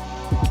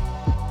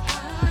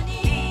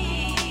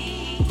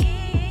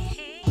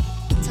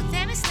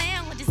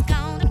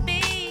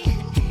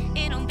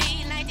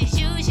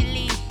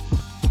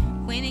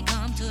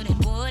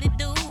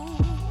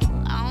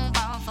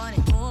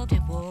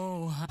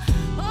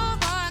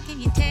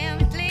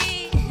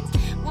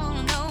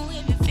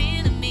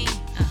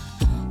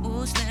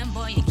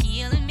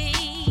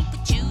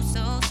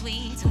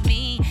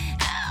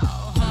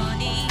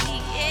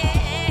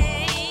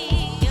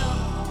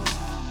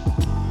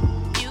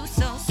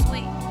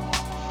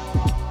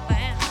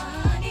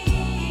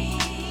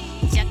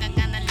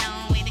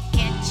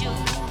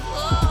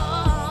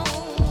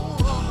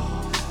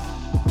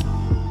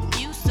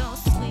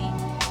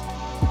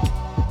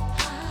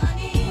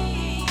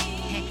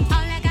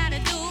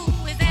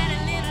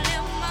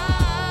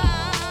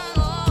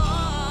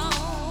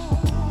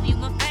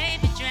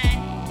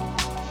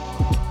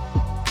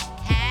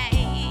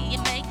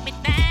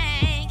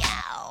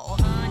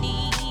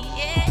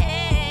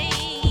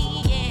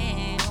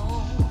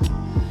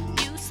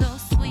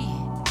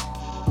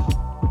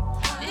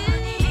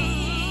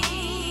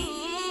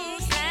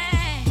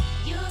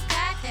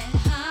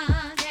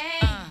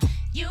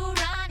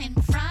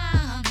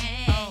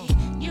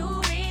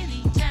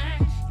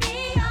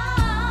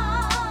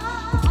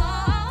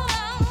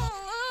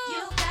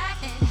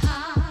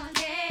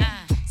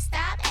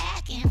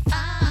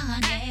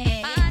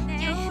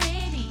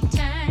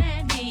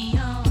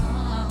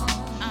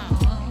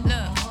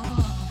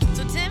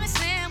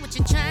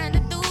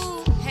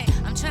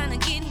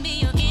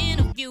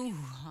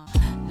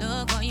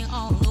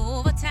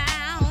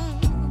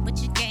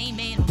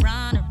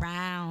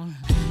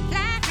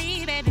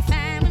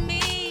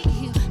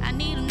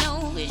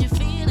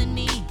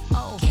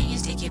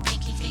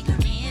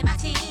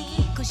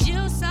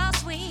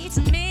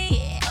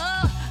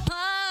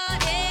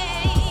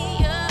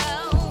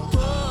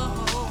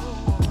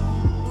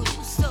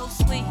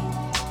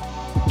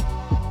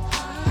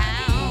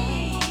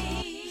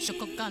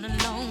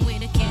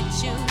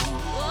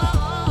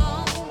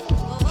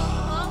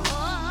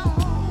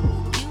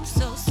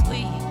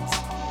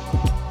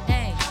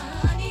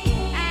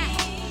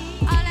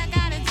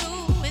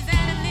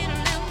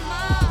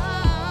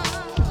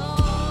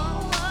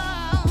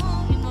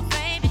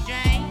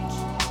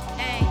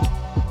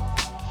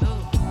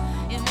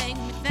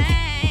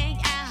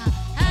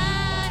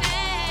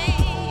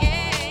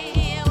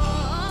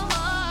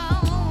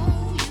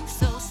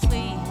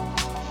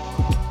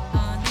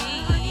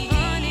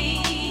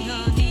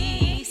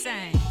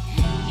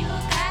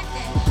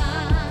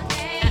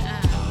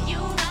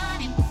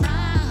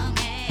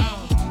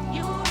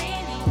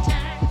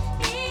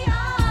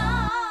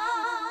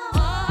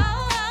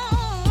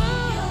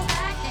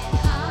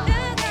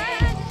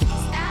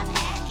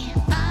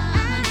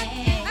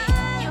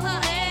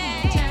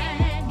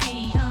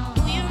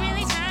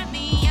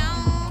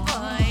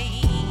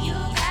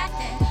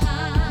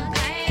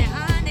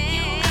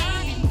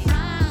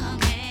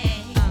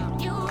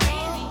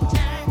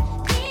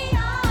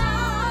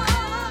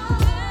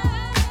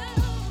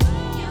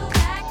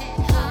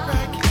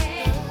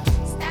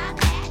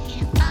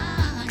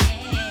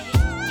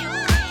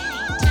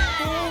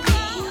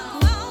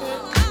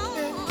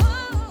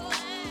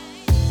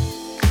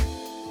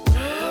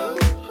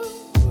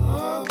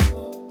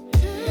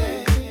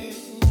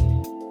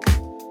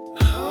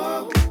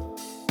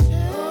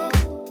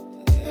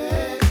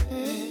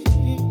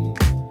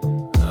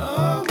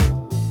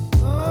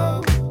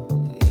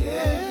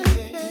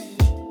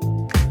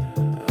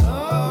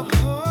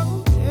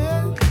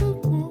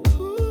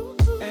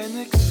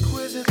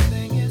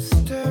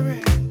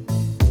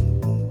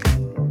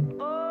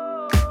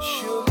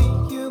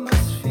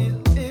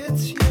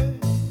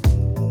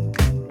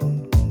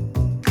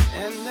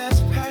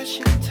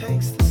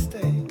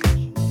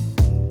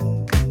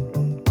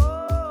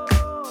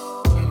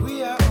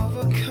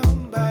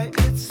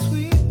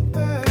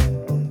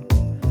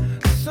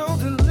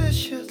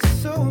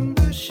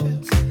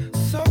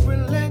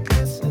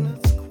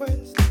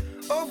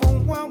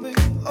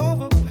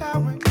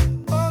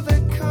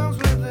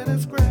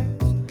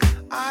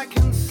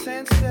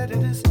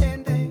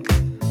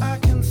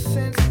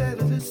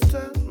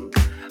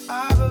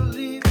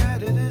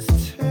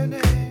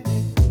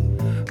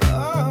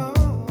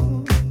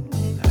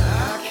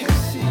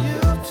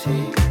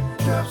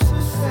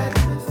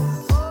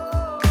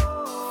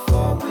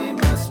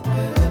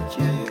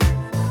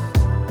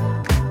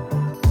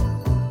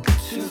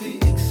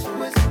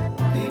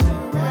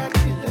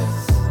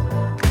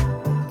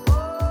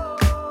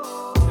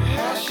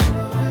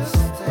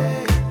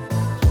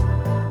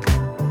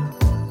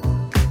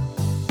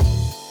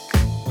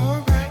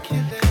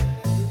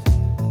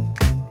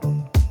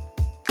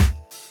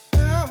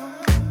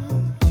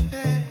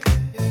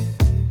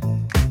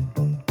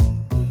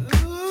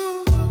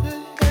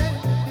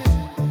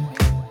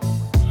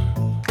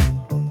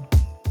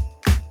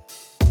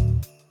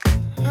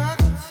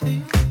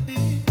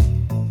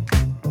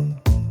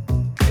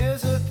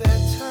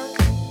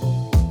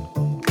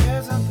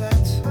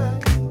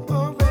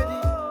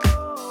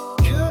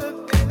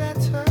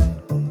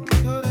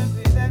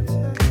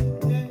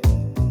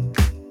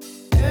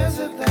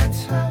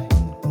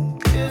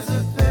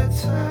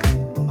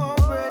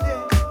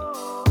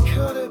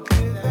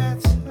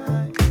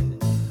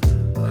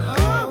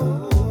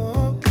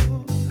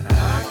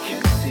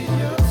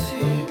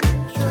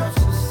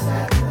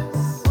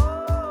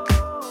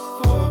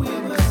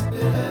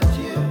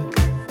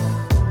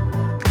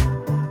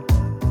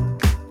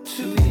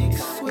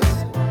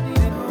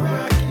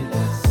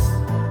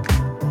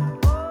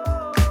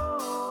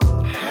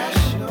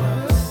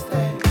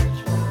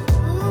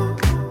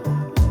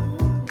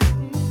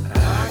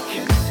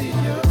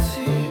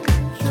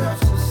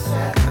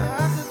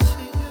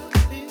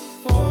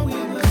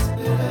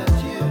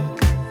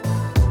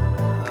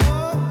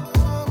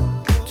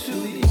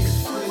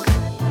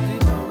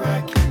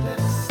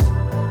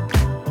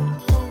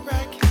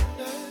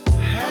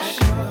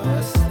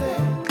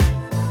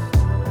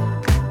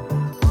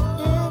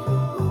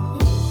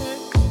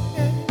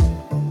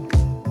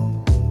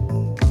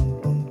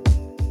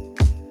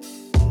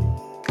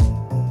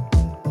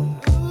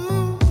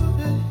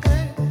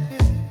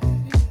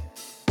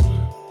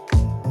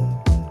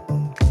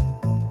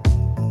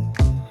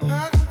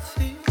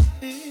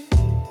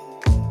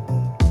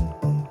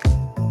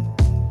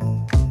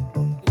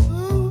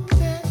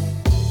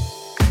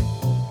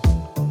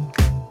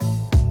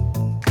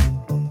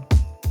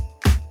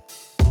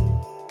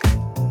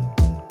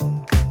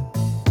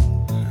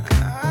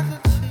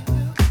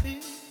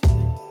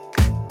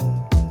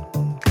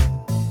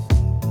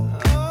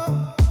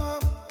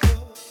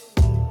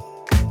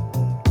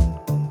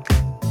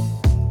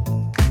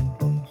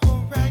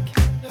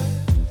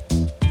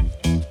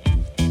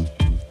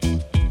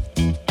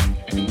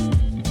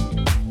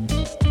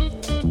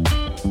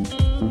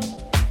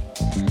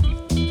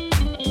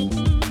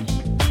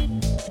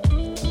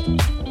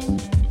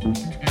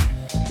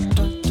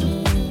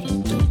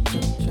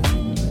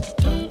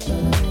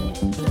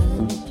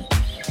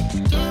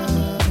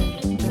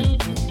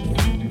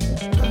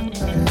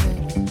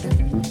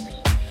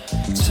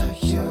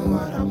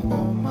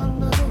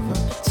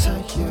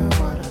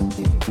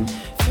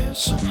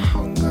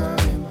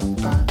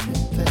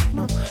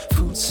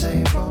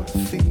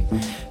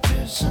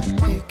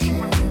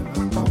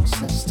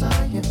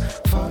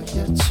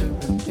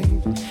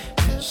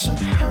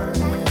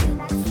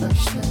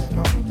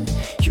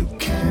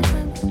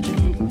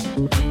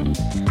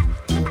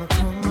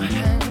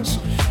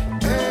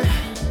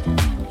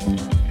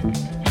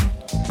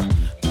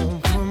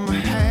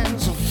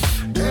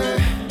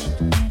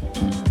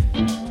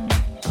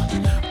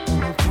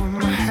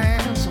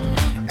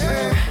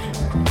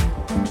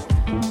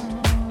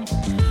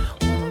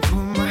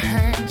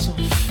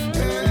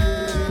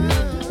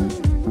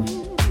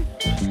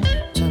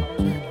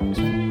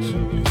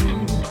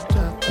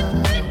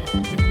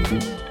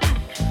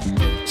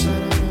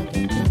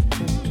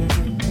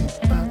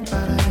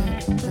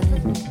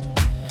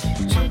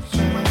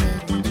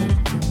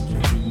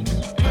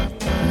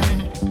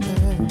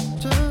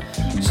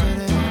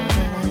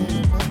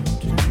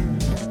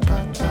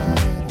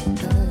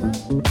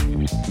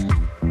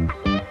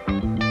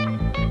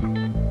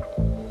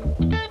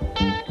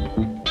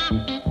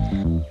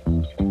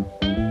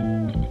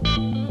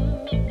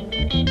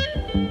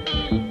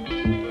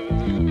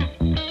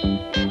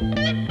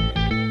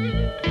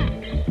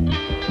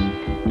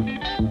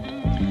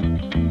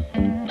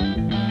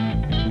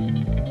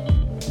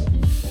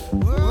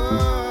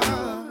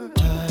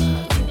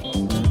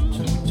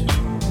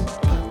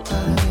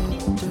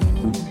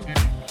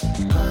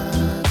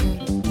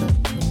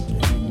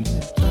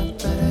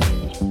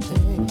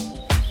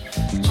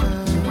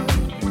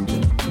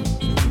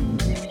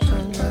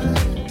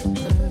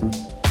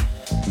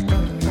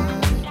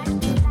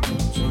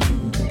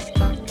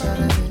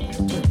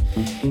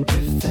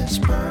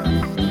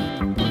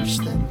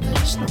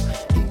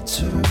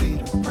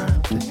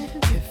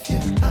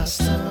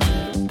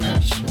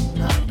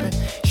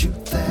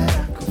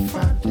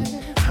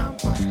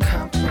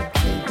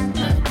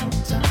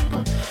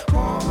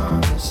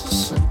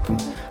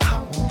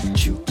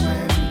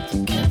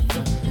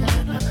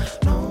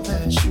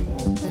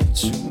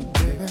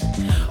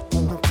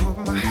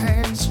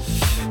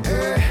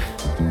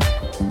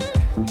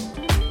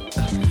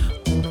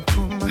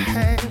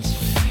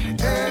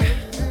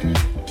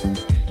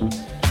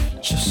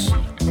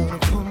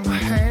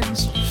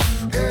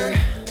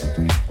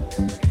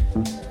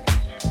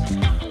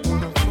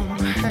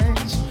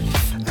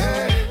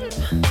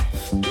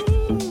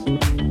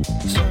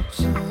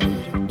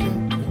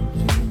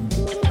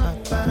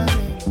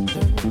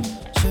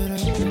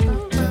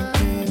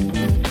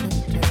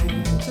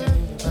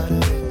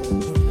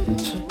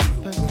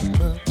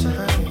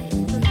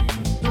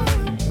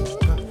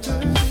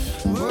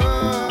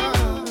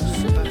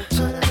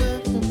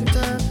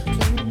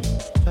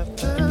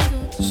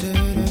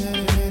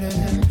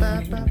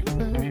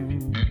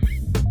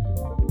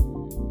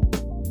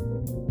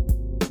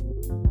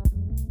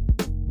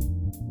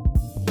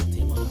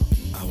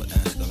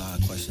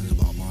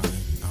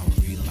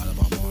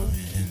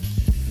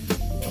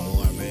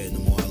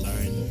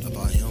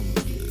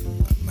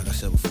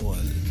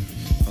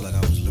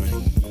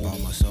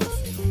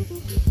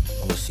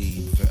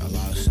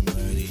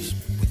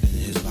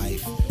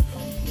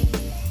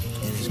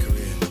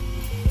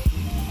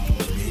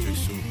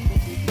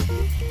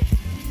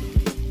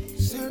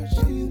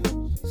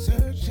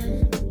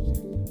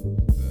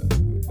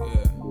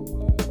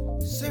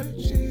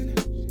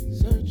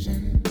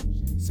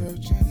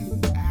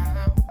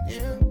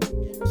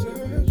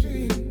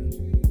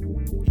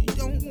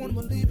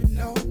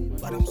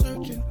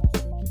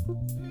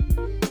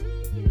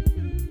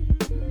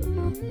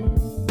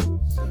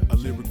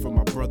 for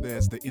my brother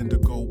as the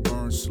indigo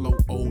burns slow.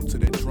 Ode to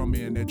that drummer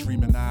in that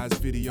Dreaming Eyes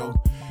video.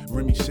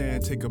 Remy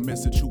Shan, take a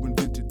message, who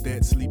invented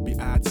that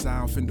sleepy-eyed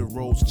sound? Fender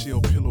Rose,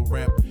 chill, pillow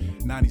rap.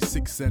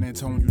 96 San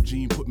Antonio,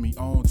 Eugene put me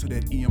on to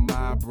that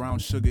EMI, brown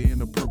sugar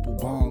in a purple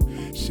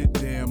bone. Shit,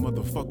 damn,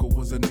 motherfucker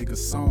was a nigga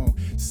song.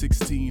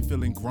 16,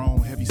 feeling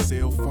grown, heavy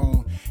cell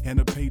phone, and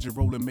a pager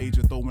rolling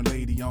major, throwing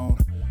lady on.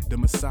 The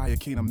Messiah,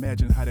 can't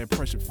imagine how that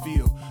pressure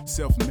feel.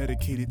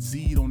 Self-medicated,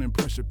 Z'd on them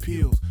pressure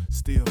pills.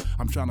 Still,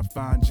 I'm trying to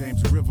find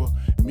James River.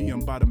 Me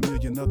and about a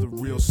million other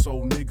real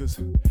soul niggas.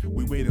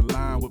 We wait in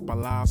line with my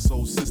live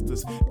soul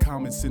sisters.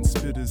 Common sense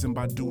spitters and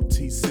Badu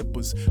tea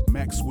sippers.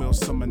 Maxwell,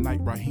 Summer Night,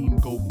 Raheem,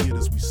 go get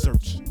us. We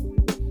search.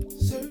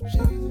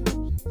 Searching,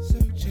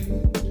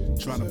 searching.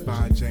 Trying to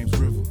find James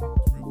River.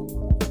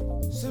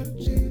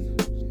 Searching,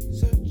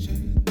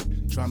 searching.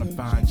 Trying to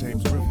find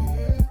James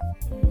River.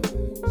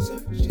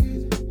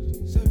 Searching,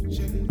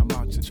 searching. I'm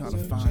out here trying to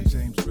find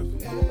James River.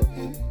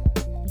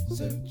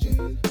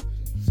 Searching.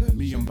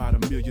 Me and about a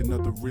million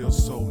other real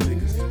soul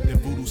niggas.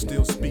 That voodoo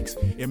still speaks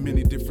in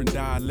many different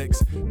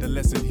dialects. The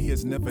lesson here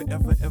is never,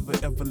 ever, ever,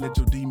 ever let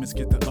your demons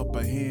get the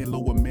upper hand.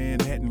 Lower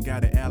Manhattan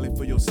got an alley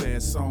for your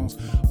sad songs.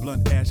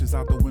 Blunt ashes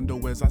out the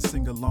window as I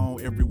sing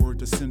along. Every word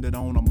descended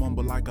on, I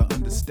mumble like I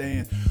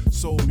understand.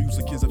 Soul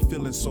music is a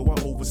feeling, so I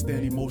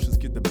overstand emotions.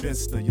 Get the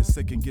best of your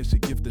second guess your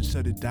gift and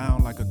shut it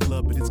down like a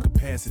club at its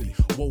capacity.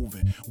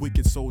 Woven,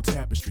 wicked soul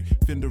tapestry.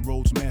 Fender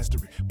Rhodes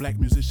mastery. Black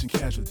musician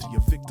casualty. A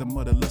victim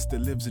of the lust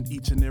that lives in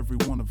each and every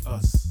one of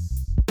us.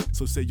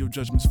 So say your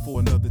judgments for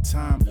another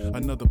time,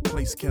 another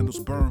place. Candles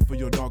burn for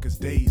your darkest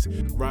days.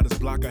 Writer's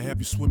block, I have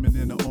you swimming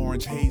in the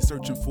orange haze,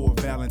 searching for a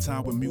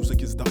Valentine when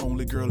music is the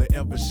only girl that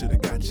ever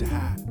should've got you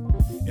high.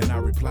 And I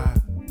reply,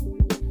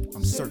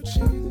 I'm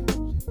searching,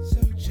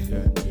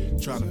 yeah,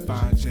 trying to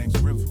find James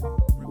River.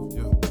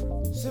 Yeah.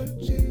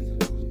 Searching,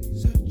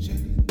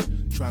 searching,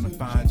 trying to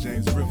find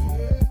James River.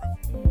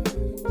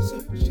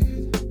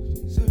 Searching,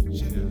 searching,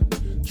 yeah,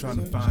 trying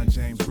to find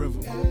James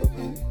River.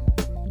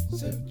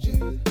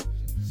 Searching,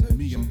 searching.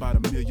 Me and about a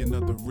million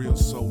other real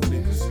soul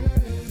niggas. I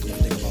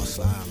think about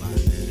Sly a lot, man.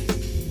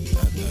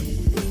 I've been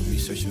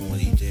researching what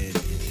he did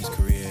in his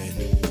career, and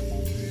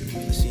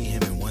I seen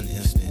him in one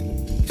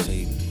instant. He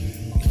say,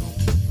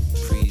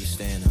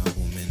 pre-Stand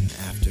album and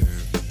after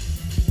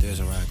There's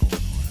a Rag going on,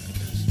 I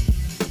guess.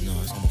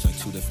 It's almost like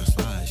two different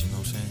slides, you know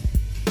what I'm saying?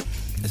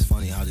 It's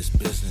funny how this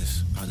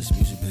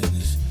music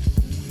business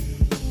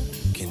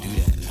can do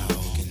that, how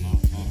it can,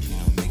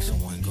 make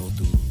someone go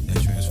through that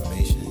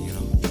transformation,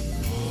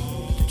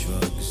 the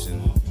drugs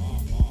and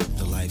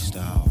the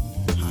lifestyle,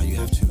 how you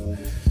have to,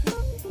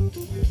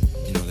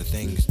 the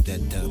things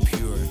that are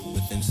pure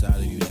within inside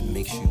of you that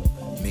makes you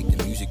make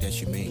the music that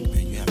you make,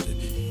 man. You have to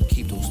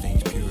keep those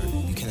things pure.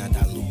 You cannot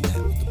dilute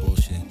that with the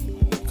bullshit,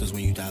 because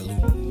when you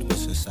dilute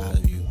what's inside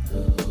of you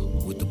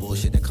with the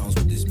bullshit that comes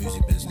with this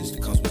music business,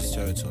 that comes with this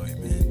territory,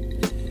 man,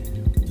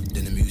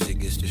 then the music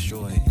gets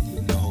destroyed.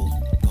 The whole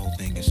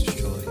thing gets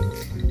destroyed.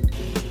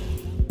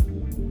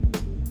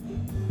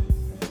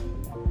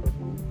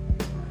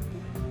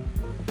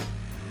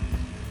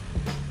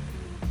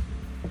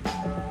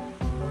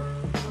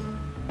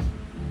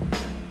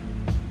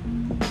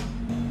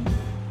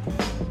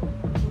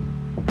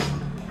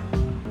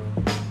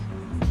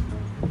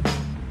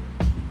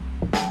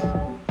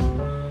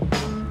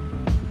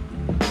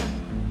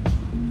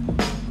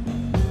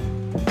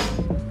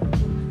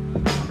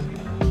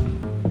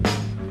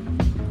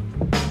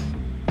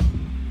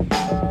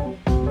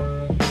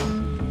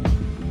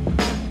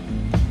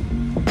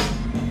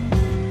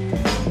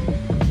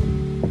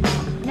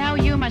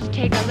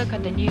 Take a look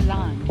at the new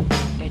land,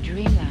 the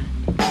dreamland.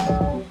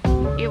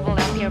 It will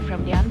appear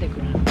from the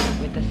underground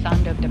with the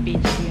sound of the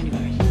beats of the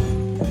universe.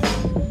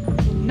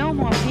 No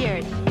more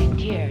fears and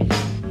tears.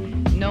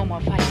 No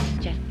more fights,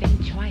 just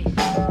think twice.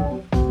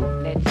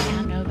 Let's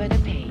turn over the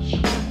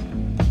page.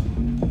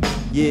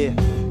 Yeah,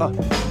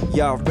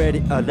 y'all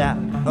ready or not?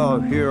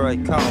 Oh, here I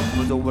come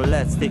with over.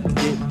 Let's take a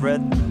deep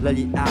breath. Let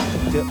it out,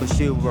 dip a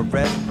shoe or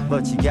breath.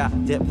 But you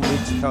got dip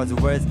with your cause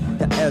of words.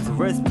 That adds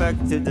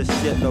respect to the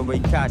shit. No way,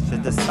 catch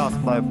it. The sauce,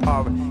 my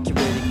power.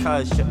 Community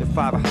conscious. If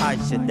I high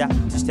shit, that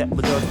just step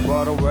with those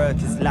water work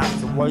is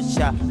lots of one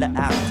shot. Let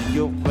after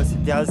you, once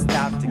it does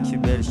stop, the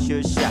community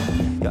should shot.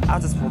 Your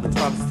others for the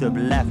troubles to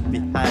be left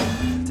behind.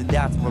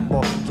 That's what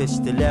more kiss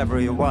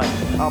delivery one.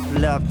 Up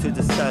love to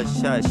the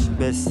sunshine, she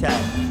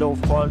beside. No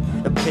fun,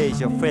 a page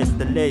your friends,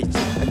 the legend.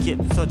 I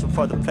keep searching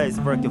for the place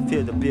where you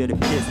feel the beauty,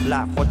 peace,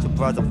 life. What your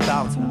brother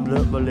found,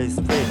 blood will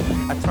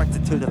spring.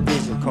 Attracted to the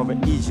vision, cover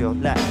ease your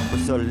life.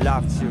 With so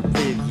love to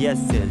breathe, yes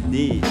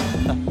indeed.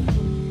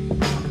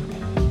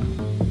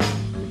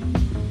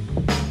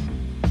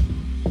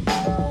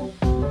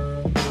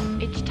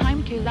 It's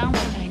time to learn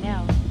what I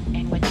know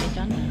and what I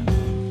don't know.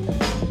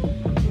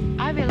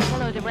 I will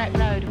follow the red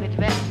road with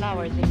red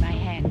flowers in my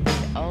hand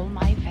with all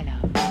my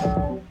fellows.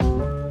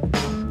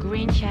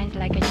 Green shines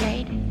like a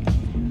jade,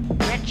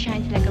 red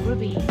shines like a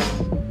ruby,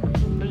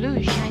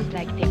 blue shines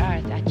like the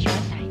earth at your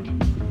side.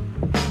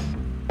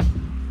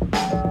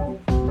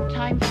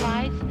 Time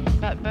flies,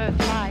 but birth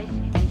flies,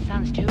 and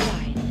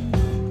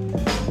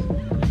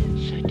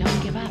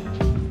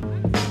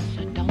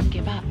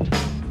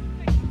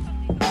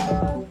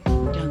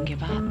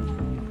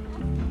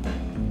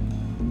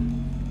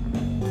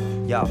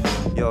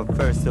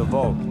first of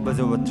all, but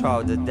we will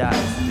throw the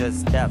dice.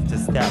 Just step to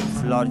step,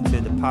 slowly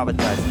to the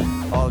paradise.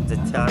 All the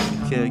time,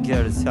 you could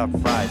get a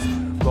surprise.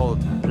 Gold,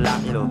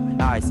 platinum,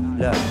 ice,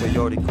 love,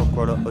 your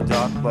kokoro,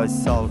 dark, my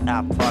soul,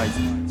 at price.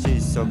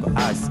 She's so good,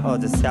 ice, all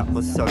the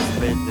sample songs,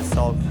 bring the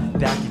soul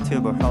back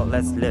into her heart,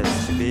 let's live.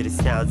 She be the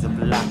sounds of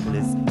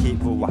blacklist,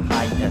 keep her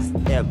high as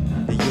M,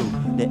 the U.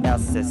 The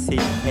SSC,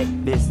 hey,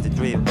 Mr.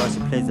 Dream, but she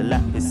plays a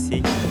lot to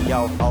see.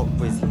 Y'all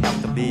always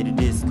have to be the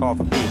disco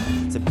for me.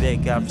 It's a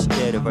big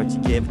appreciative what you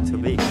give it to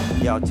me.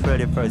 Y'all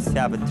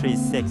 24/7,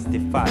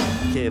 365.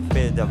 Can't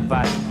feel the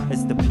vibe.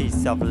 It's the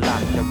piece of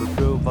life that we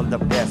groove on the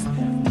best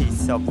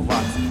piece of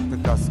rocks.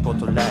 Because go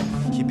to life,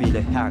 he be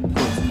the hack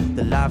goods.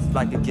 The life's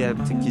like a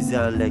game to kiss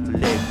her like a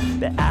leg.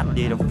 But I don't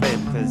need a friend,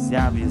 cause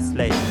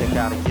obviously they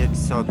gotta give me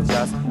some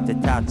just the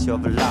touch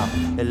of love.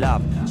 The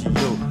love to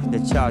you, the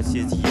charge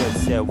is you.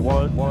 Say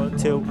 1,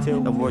 2,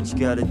 and what you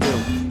gotta do?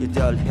 You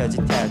don't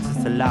hesitate,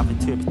 just allow it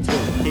to be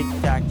true. Tick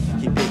tock,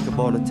 he pick up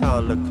all the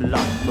time, look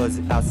clock. Buzz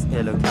it out,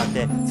 and look out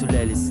there to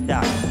let it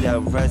stop.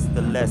 Then rest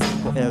the less,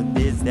 for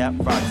this that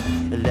rocks.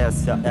 The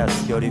less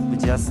else, you're we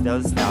just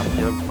don't stop.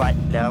 And right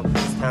now,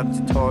 it's time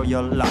to tour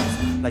your locks.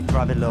 Like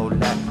driving low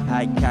light,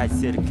 I can't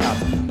see the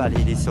cops. But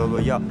it is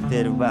over your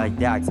little white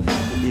dogs.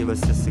 It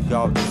was just a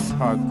go, it's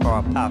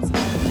hardcore pops.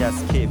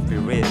 Just keep it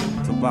real,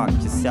 to rock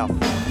yourself.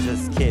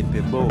 Just keep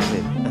it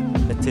moving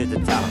to the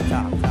top.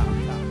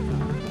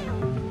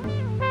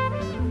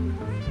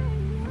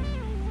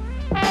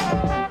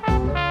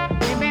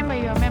 Remember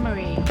your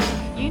memory.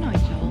 You know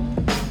it's all.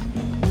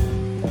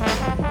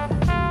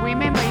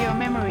 Remember your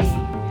memory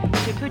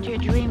to put your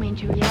dream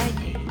into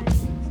reality.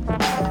 The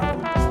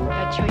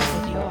choice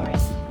is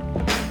yours.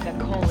 The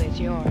call is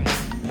yours.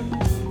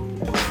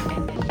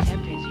 And the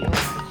step is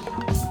yours.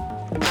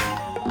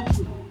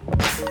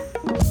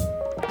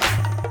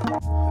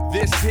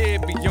 This here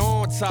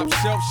beyond top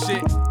shelf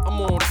shit. I'm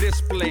on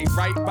display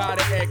right by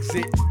the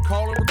exit.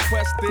 Call and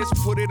request this,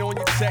 put it on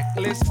your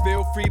checklist.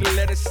 Feel free to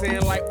let us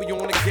in like we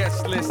on the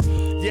guest list.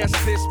 Yes,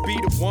 this be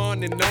the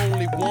one and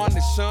only one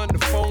to shun the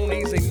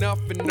phonies. Ain't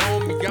nothing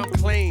on me, I'm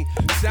clean.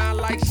 Shine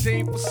like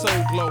sheen for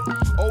Soul Glow.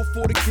 Oh,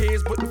 for the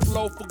kids, but the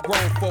flow for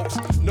grown folks.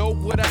 Know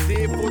what I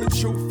did for the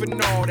truth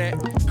and all that.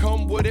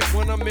 Come with it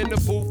when I'm in the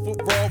booth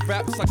with raw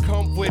raps, I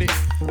come with it.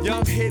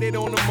 Young hit it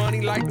on the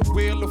money like the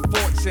wheel of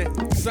fortune.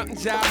 Something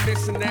y'all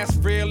missing that's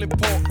real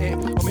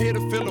important. I'm here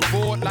to fill a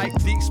void like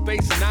Deep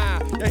Space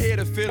Nine. You're here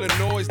to feel a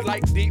noise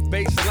like deep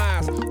bass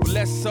lines. Well,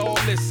 let's all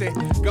listen.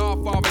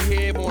 Godfather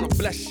here wanna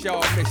bless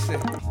y'all mission.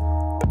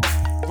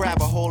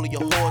 Grab a hold of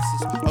your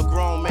horses. A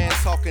grown man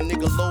talking,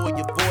 nigga, lower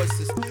your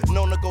voices.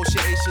 No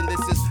negotiation, this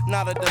is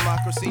not a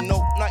democracy. No,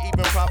 not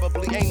even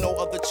probably, ain't no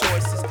other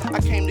choices. I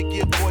came to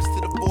give voice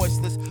to the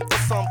voiceless. But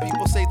some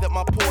people say that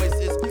my poise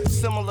is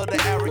similar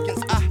to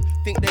arrogance. I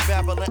think they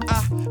babbling.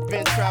 I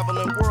been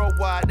traveling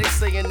worldwide. They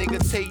say a nigga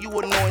Tay, you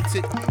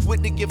anointed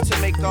with the gift to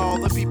make all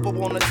the people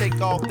wanna take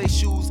off their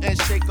shoes and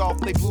shake off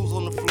their blues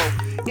on the floor.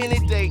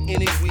 Any day,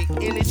 any week,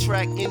 any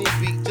track, any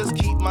beat. Just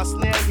keep my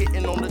snare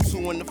hitting on the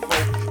 2 and the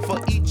 4. For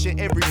each and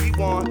every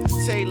rewind,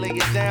 Tay lay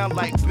it down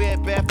like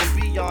Bed Bath &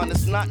 Beyond.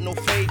 It's not no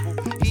fable.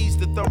 He's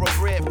the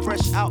thoroughbred,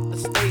 fresh out the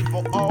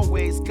stable.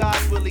 Always God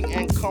willing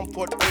and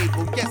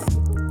comfortable. Yes.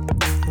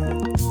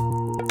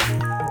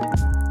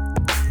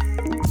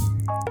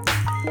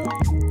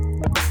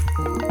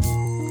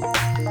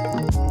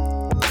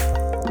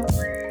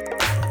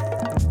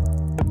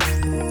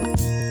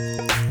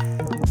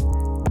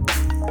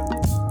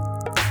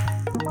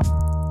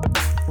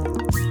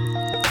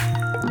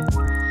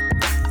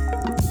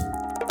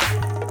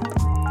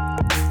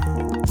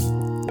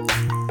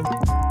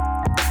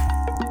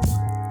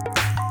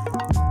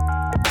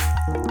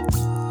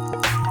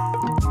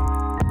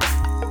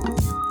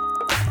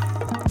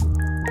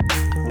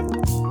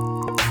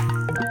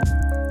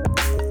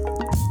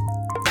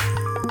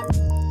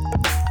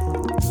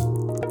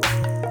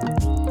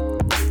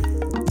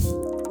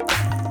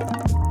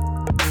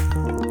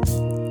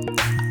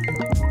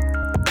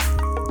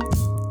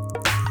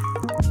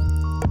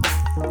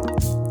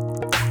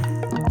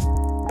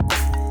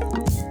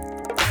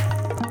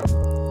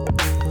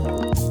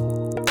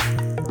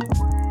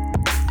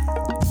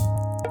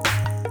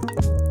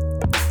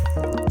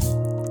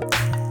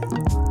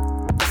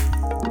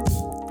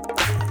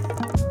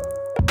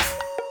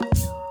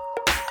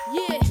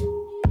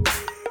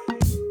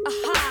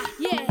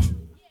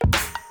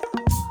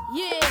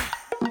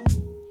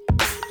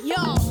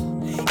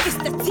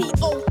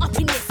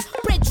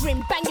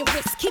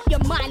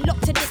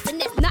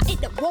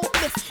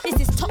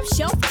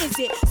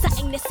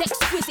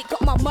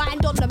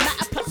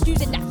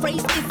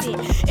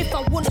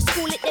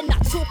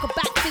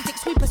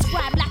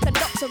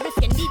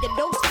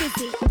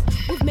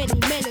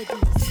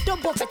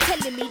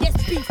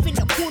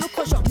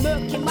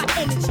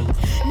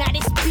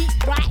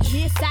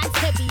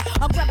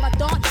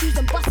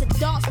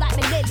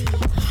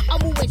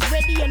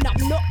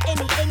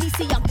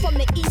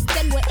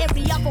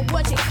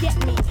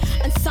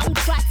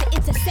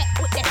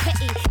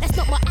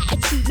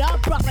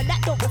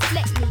 That don't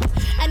reflect me.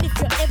 And if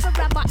you're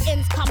ever at my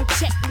ends, come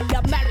check me.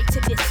 I'm married to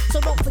this, so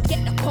don't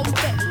forget the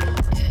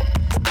confetti.